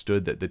church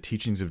understood that the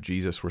teachings of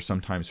Jesus were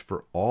sometimes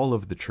for all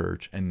of the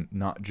church and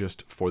not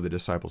just for the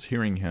disciples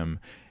hearing him,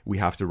 we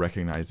have to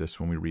recognize this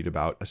when we read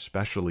about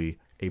especially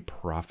a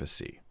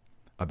prophecy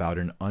about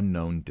an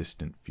unknown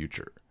distant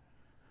future.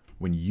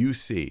 When you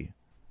see,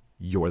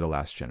 you're the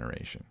last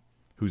generation.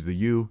 Who's the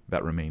you?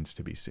 That remains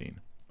to be seen.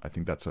 I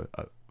think that's a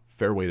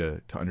fair way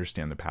to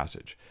understand the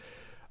passage.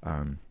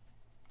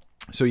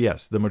 So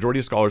yes, the majority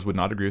of scholars would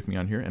not agree with me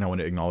on here, and I want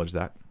to acknowledge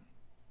that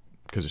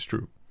because it's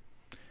true.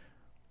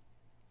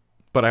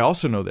 But I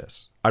also know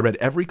this. I read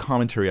every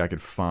commentary I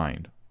could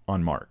find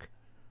on Mark.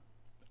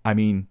 I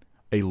mean,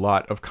 a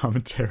lot of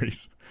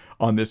commentaries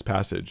on this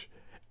passage.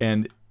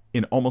 And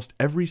in almost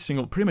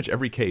pretty much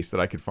every case that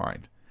I could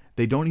find,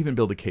 they don't even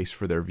build a case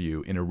for their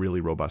view in a really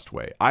robust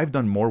way. I've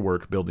done more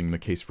work building the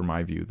case for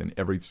my view than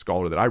every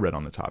scholar that I read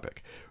on the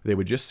topic. They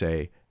would just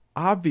say,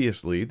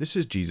 obviously, this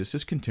is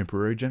Jesus'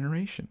 contemporary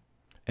generation.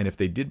 And if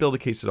they did build a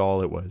case at all,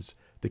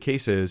 the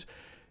case is,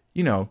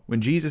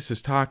 when Jesus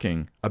is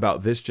talking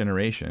about this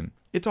generation,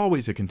 it's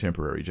always a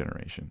contemporary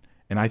generation.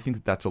 And I think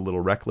that that's a little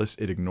reckless.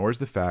 It ignores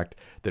the fact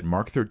that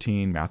Mark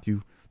 13,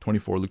 Matthew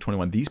 24, Luke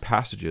 21, these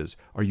passages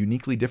are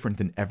uniquely different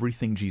than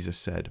everything Jesus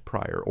said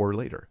prior or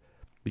later.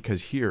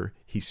 Because here,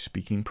 he's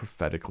speaking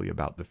prophetically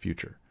about the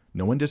future.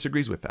 No one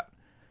disagrees with that.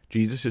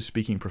 Jesus is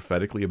speaking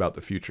prophetically about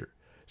the future.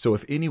 So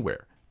if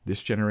anywhere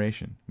this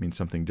generation means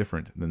something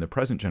different than the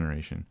present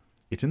generation,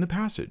 it's in the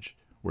passage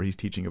where he's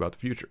teaching about the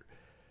future.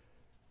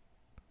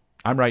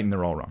 I'm right and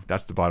they're all wrong.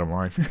 That's the bottom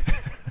line.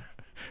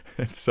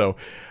 And so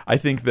I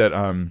think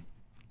that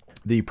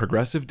the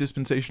progressive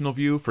dispensational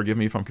view, forgive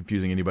me if I'm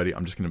confusing anybody,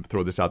 I'm just going to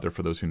throw this out there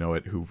for those who know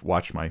it, who've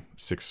watched my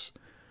 6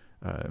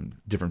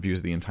 different views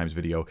of the end times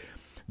video.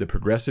 The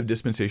progressive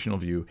dispensational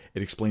view,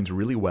 it explains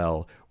really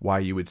well why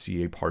you would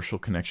see a partial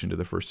connection to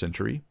the first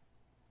century,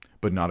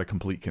 but not a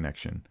complete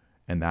connection.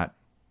 And that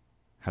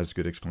has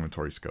good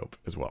explanatory scope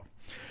as well.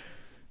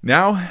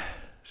 Now,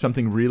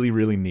 something really,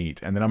 really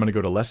neat. And then I'm going to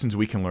go to lessons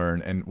we can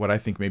learn and what I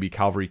think maybe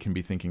Calvary can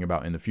be thinking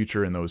about in the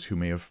future, and those who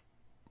may have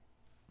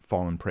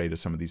fallen prey to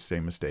some of these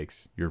same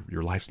mistakes.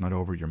 Your life's not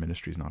over. Your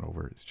ministry's not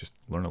over. It's just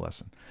learn a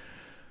lesson.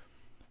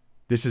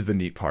 This is the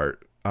neat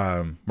part.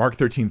 Mark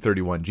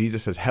 13:31,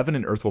 Jesus says, heaven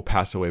and earth will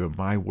pass away, but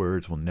my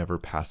words will never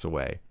pass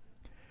away.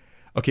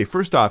 Okay,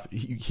 first off,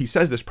 he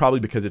says this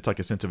probably because it's like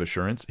a sense of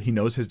assurance. He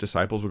knows his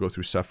disciples will go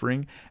through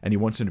suffering, and he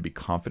wants them to be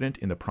confident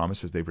in the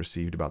promises they've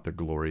received about their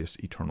glorious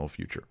eternal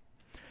future.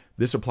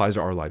 This applies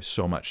to our lives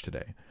so much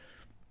today.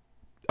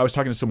 I was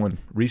talking to someone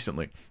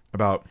recently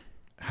about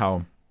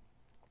how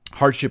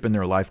hardship in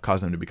their life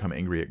caused them to become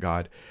angry at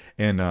God.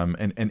 And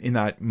in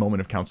that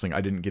moment of counseling,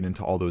 I didn't get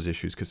into all those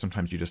issues because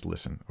sometimes you just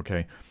listen,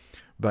 okay?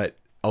 But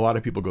a lot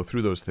of people go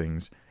through those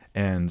things,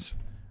 and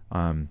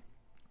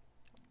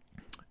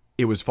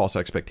it was false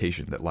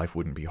expectation that life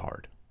wouldn't be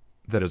hard,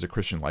 that as a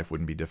Christian life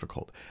wouldn't be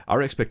difficult.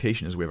 Our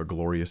expectation is we have a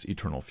glorious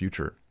eternal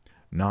future,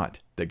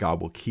 not that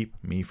God will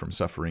keep me from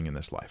suffering in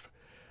this life.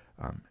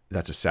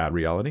 That's a sad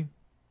reality,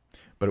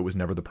 but it was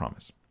never the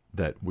promise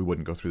that we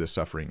wouldn't go through this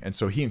suffering. And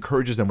so he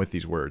encourages them with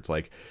these words,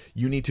 like,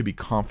 you need to be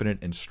confident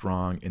and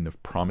strong in the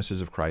promises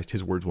of Christ.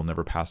 His words will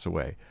never pass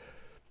away.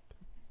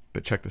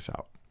 But check this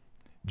out.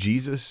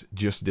 Jesus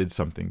just did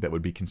something that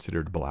would be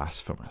considered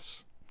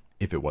blasphemous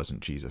if it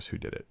wasn't Jesus who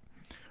did it,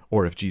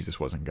 or if Jesus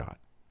wasn't God.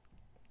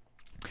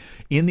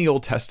 In the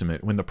Old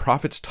Testament, when the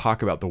prophets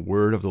talk about the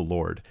word of the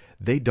Lord,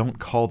 they don't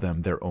call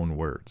them their own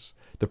words.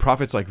 The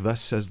prophet's like,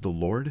 thus says the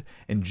Lord,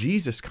 and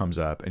Jesus comes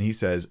up and he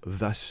says,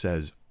 thus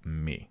says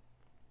me,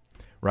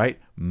 right?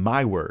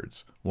 My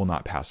words will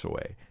not pass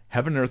away.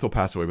 Heaven and earth will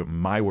pass away, but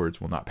my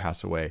words will not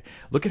pass away.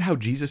 Look at how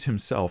Jesus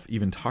himself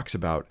even talks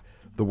about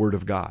the word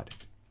of God.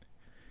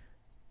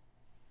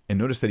 And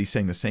notice that he's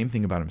saying the same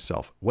thing about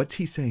himself. What's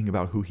he saying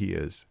about who he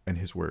is and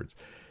his words?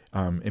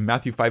 In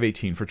Matthew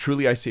 5:18, for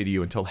truly I say to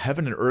you, until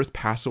heaven and earth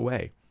pass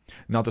away,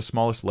 not the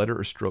smallest letter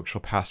or stroke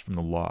shall pass from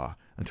the law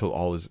until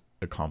all is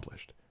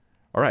accomplished.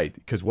 All right,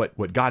 because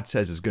what God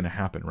says is going to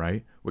happen,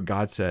 right? What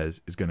God says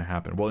is going to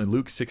happen. Well, in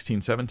Luke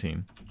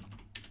 16:17,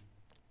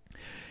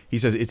 he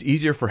says, it's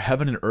easier for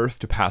heaven and earth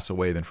to pass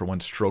away than for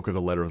one stroke of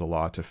the letter of the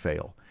law to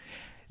fail.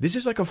 This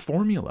is like a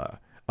formula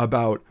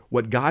about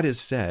what God has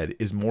said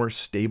is more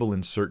stable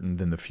and certain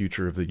than the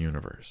future of the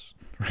universe.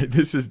 Right?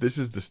 This is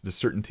the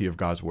certainty of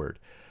God's word.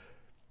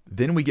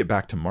 Then we get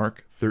back to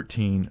Mark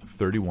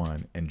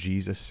 13:31, and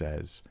Jesus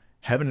says,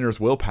 heaven and earth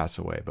will pass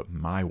away, but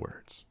my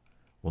words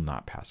will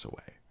not pass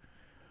away.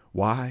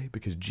 Why?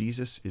 Because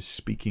Jesus is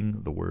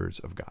speaking the words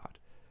of God.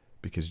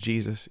 Because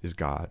Jesus is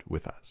God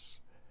with us.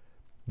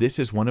 This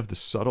is one of the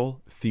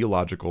subtle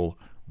theological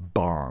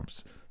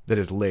bombs that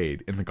is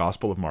laid in the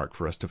Gospel of Mark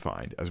for us to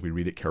find as we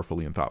read it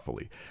carefully and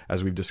thoughtfully.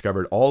 As we've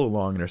discovered all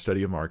along in our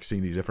study of Mark,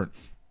 seeing these different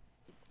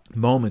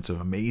moments of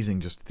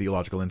amazing just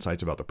theological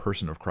insights about the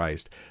person of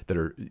Christ that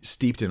are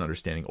steeped in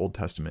understanding Old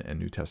Testament and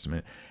New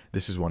Testament.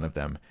 This is one of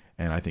them,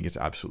 and I think it's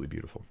absolutely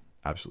beautiful.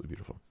 Absolutely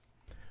beautiful.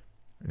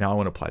 Now I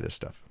want to apply this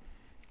stuff.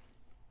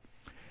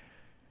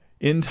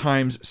 End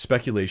times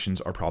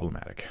speculations are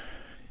problematic.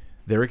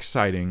 They're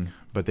exciting,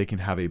 but they can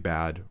have a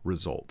bad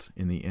result.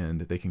 In the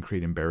end, they can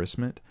create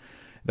embarrassment.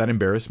 That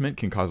embarrassment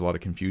can cause a lot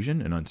of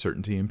confusion and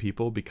uncertainty in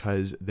people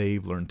because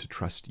they've learned to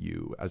trust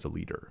you as a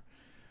leader.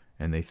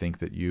 And they think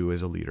that you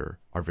as a leader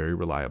are very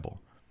reliable.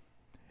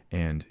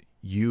 And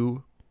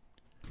you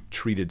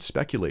treated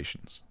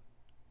speculations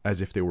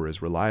as if they were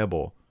as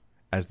reliable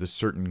as the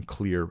certain,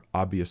 clear,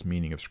 obvious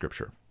meaning of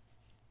Scripture.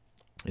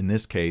 In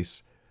this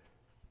case,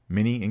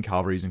 many in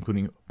Calvary's,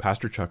 including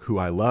Pastor Chuck, who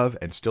I love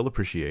and still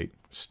appreciate,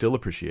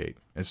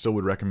 and still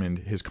would recommend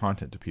his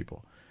content to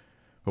people.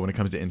 But when it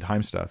comes to end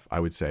time stuff, I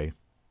would say,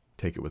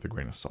 take it with a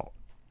grain of salt.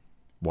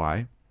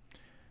 Why?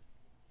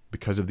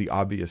 because of the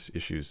obvious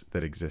issues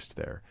that exist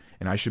there.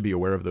 And I should be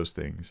aware of those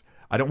things.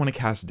 I don't want to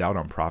cast doubt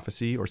on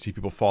prophecy or see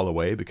people fall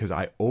away because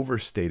I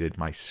overstated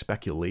my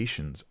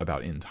speculations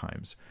about end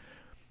times.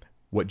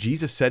 What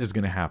Jesus said is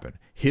going to happen.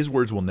 His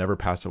words will never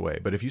pass away.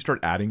 But if you start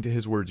adding to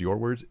his words, your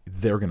words,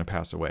 they're going to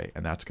pass away.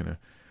 And that's going to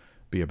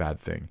be a bad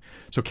thing.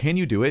 So can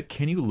you do it?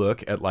 Can you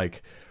look at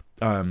like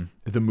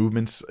the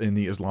movements in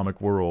the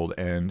Islamic world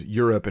and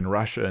Europe and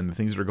Russia and the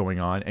things that are going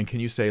on? And can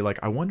you say, like,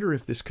 I wonder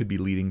if this could be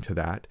leading to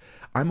that?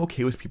 I'm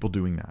okay with people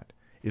doing that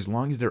as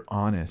long as they're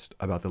honest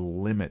about the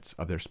limits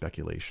of their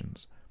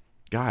speculations.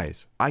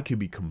 Guys, I could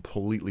be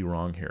completely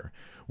wrong here.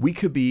 We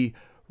could be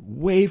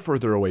way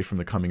further away from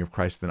the coming of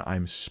Christ than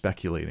I'm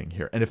speculating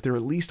here. And if they're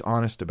at least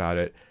honest about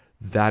it,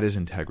 that is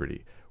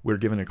integrity. We're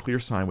given a clear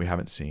sign we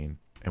haven't seen,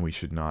 and we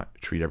should not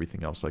treat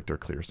everything else like they're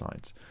clear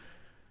signs.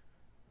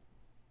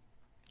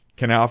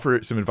 Can I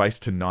offer some advice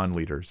to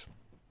non-leaders?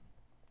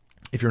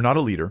 If you're not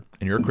a leader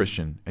and you're a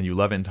Christian and you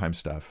love end time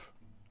stuff,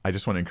 I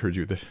just want to encourage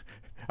you with this.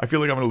 I feel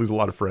like I'm going to lose a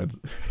lot of friends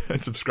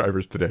and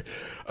subscribers today.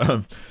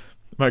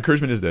 My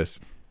encouragement is this: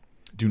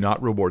 do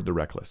not reward the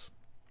reckless.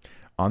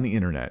 On the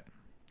internet,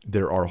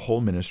 there are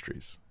whole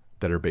ministries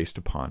that are based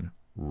upon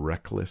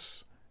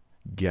reckless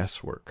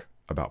guesswork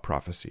about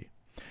prophecy.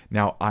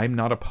 Now, I'm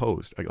not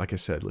opposed. Like I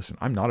said, listen,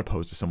 I'm not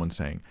opposed to someone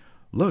saying,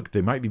 look,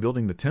 they might be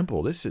building the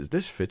temple. This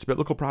fits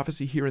biblical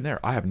prophecy here and there.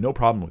 I have no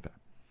problem with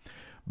that.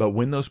 But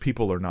when those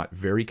people are not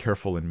very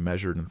careful and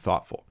measured and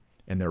thoughtful,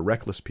 and they're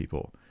reckless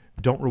people,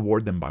 don't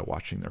reward them by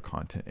watching their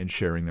content and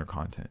sharing their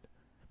content.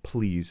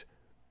 Please,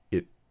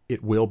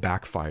 it will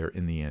backfire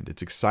in the end.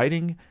 It's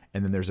exciting,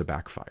 and then there's a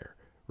backfire,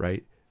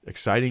 right?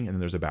 Exciting, and then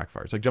there's a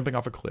backfire. It's like jumping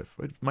off a cliff.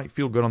 It might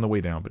feel good on the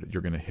way down, but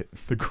you're going to hit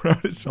the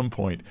ground at some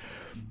point.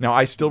 Now,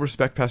 I still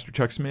respect Pastor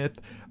Chuck Smith,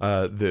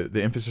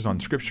 the emphasis on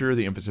Scripture,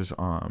 the emphasis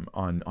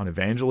on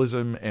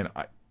evangelism, and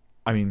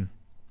I mean,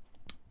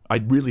 I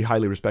really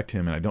highly respect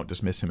him, and I don't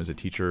dismiss him as a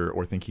teacher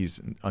or think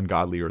he's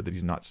ungodly or that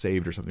he's not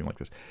saved or something like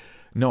this.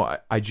 No,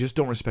 I just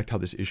don't respect how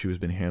this issue has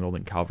been handled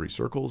in Calvary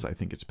circles. I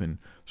think it's been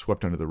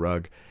swept under the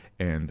rug,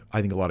 and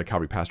I think a lot of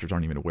Calvary pastors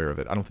aren't even aware of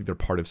it. I don't think they're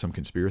part of some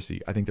conspiracy.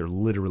 I think they're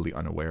literally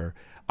unaware.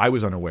 I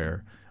was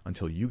unaware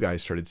until you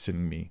guys started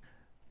sending me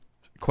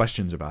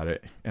questions about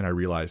it, and I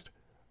realized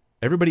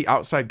everybody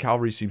outside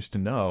Calvary seems to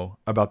know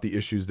about the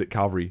issues that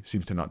Calvary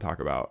seems to not talk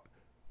about.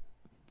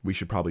 We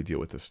should probably deal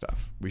with this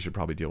stuff.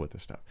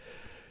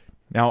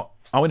 Now,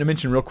 I want to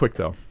mention real quick,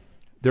 though,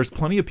 there's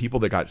plenty of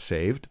people that got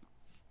saved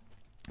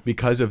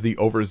because of the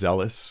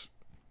overzealous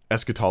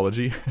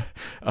eschatology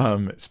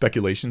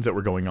speculations that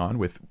were going on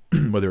with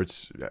whether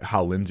it's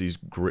Hal Lindsey's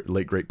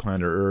late great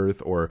planet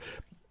Earth or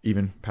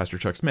even Pastor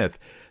Chuck Smith.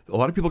 A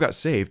lot of people got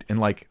saved, and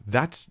like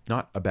that's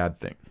not a bad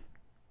thing,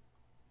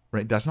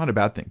 right? That's not a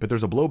bad thing. But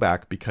there's a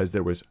blowback because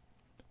there was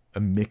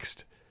a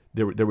mixed.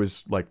 There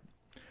was like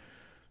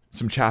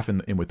some chaff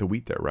in with the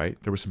wheat there, right?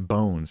 There was some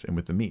bones in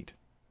with the meat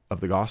of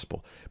the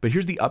gospel. But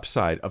here's the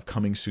upside of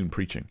coming soon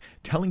preaching.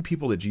 Telling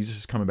people that Jesus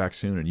is coming back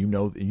soon and you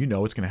know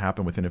it's going to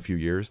happen within a few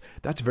years,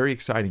 that's very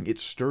exciting. It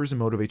stirs and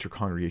motivates your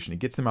congregation. It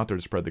gets them out there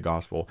to spread the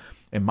gospel.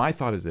 And my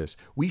thought is this: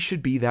 we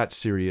should be that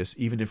serious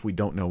even if we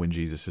don't know when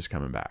Jesus is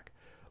coming back.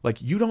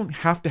 Like, you don't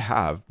have to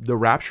have the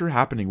rapture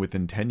happening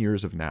within 10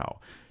 years of now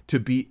to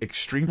be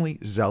extremely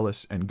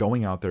zealous and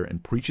going out there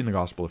and preaching the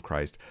gospel of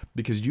Christ,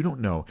 because you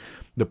don't know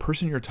the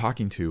person you're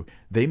talking to,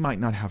 they might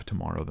not have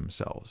tomorrow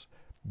themselves.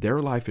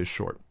 Their life is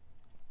short.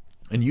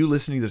 And you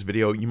listening to this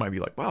video, you might be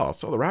like, wow,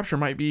 so the rapture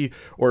might be,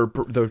 or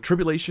the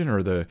tribulation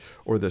or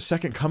the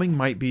second coming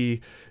might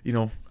be,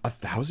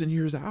 1,000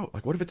 years out.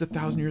 Like, what if it's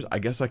 1,000 years? I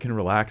guess I can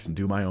relax and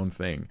do my own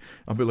thing.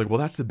 I'll be like, well,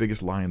 that's the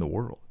biggest lie in the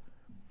world.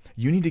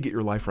 You need to get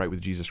your life right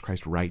with Jesus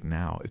Christ right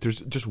now. If there's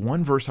just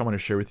one verse I want to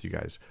share with you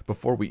guys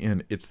before we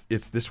end, it's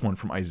this one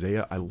from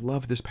Isaiah. I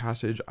love this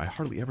passage. I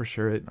hardly ever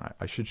share it.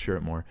 I should share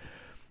it more.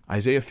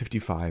 Isaiah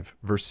 55,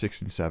 verse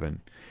 6 and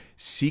 7.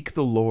 Seek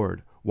the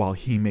Lord while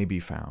he may be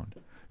found.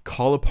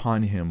 Call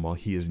upon him while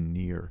he is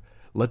near.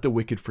 Let the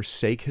wicked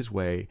forsake his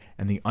way,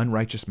 and the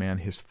unrighteous man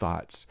his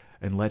thoughts,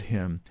 and let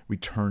him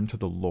return to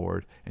the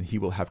Lord, and he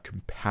will have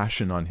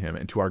compassion on him,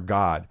 and to our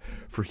God,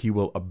 for he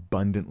will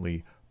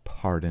abundantly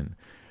pardon.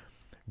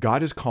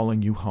 God is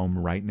calling you home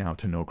right now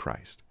to know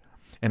Christ.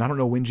 And I don't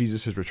know when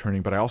Jesus is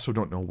returning, but I also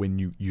don't know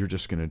when you're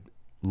just going to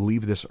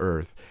leave this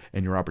earth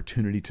and your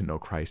opportunity to know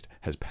Christ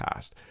has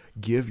passed.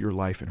 Give your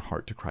life and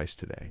heart to Christ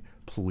today.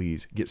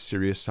 Please get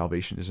serious.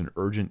 Salvation is an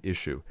urgent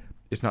issue.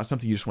 It's not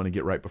something you just want to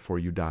get right before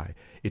you die.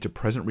 It's a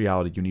present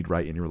reality you need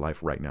right in your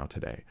life right now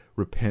today.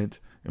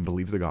 Repent and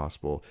believe the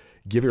gospel.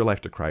 Give your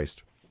life to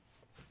Christ.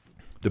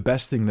 The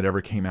best thing that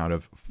ever came out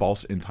of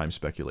false end time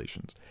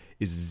speculations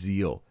is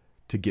zeal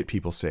to get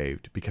people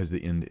saved because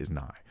the end is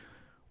nigh.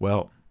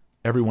 Well,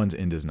 everyone's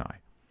end is nigh.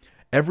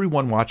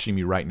 Everyone watching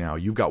me right now,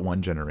 you've got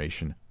one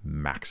generation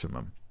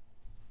maximum,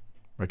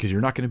 right? Because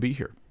you're not going to be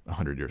here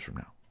 100 years from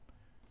now.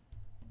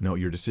 No,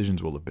 your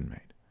decisions will have been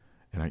made.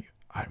 And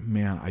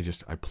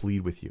I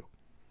plead with you.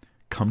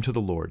 Come to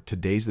the Lord.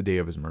 Today's the day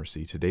of his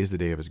mercy. Today's the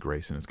day of his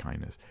grace and his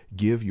kindness.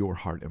 Give your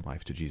heart and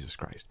life to Jesus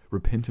Christ.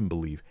 Repent and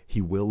believe. He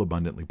will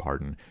abundantly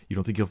pardon. You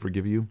don't think he'll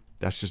forgive you?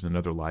 That's just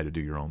another lie to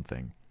do your own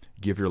thing.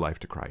 Give your life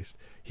to Christ.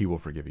 He will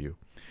forgive you.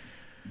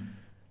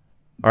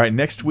 All right,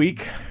 next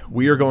week,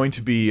 we are going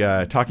to be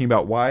talking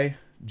about why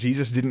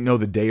Jesus didn't know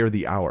the day or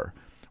the hour.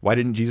 Why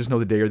didn't Jesus know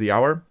the day or the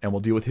hour? And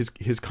we'll deal with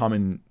his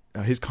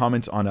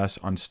comments on us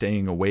on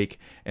staying awake.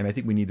 And I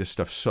think we need this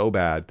stuff so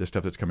bad, this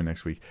stuff that's coming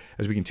next week,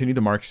 as we continue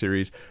the Mark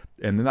series.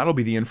 And then that'll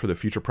be the end for the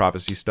future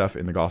prophecy stuff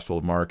in the Gospel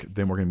of Mark.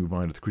 Then we're going to move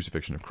on to the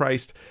crucifixion of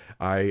Christ.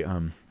 I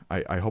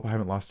hope I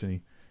haven't lost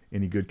any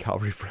good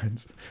Calvary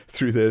friends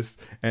through this.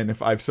 And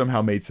if I've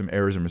somehow made some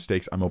errors or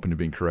mistakes, I'm open to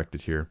being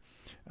corrected here.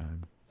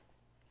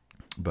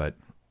 But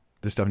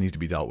this stuff needs to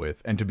be dealt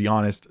with. And to be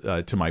honest,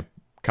 to my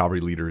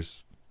Calvary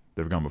leaders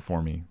that have gone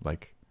before me,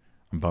 like,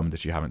 I'm bummed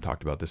that you haven't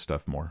talked about this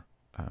stuff more.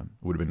 It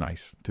would have been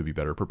nice to be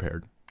better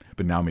prepared.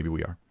 But now maybe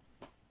we are.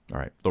 All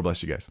right. Lord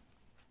bless you guys.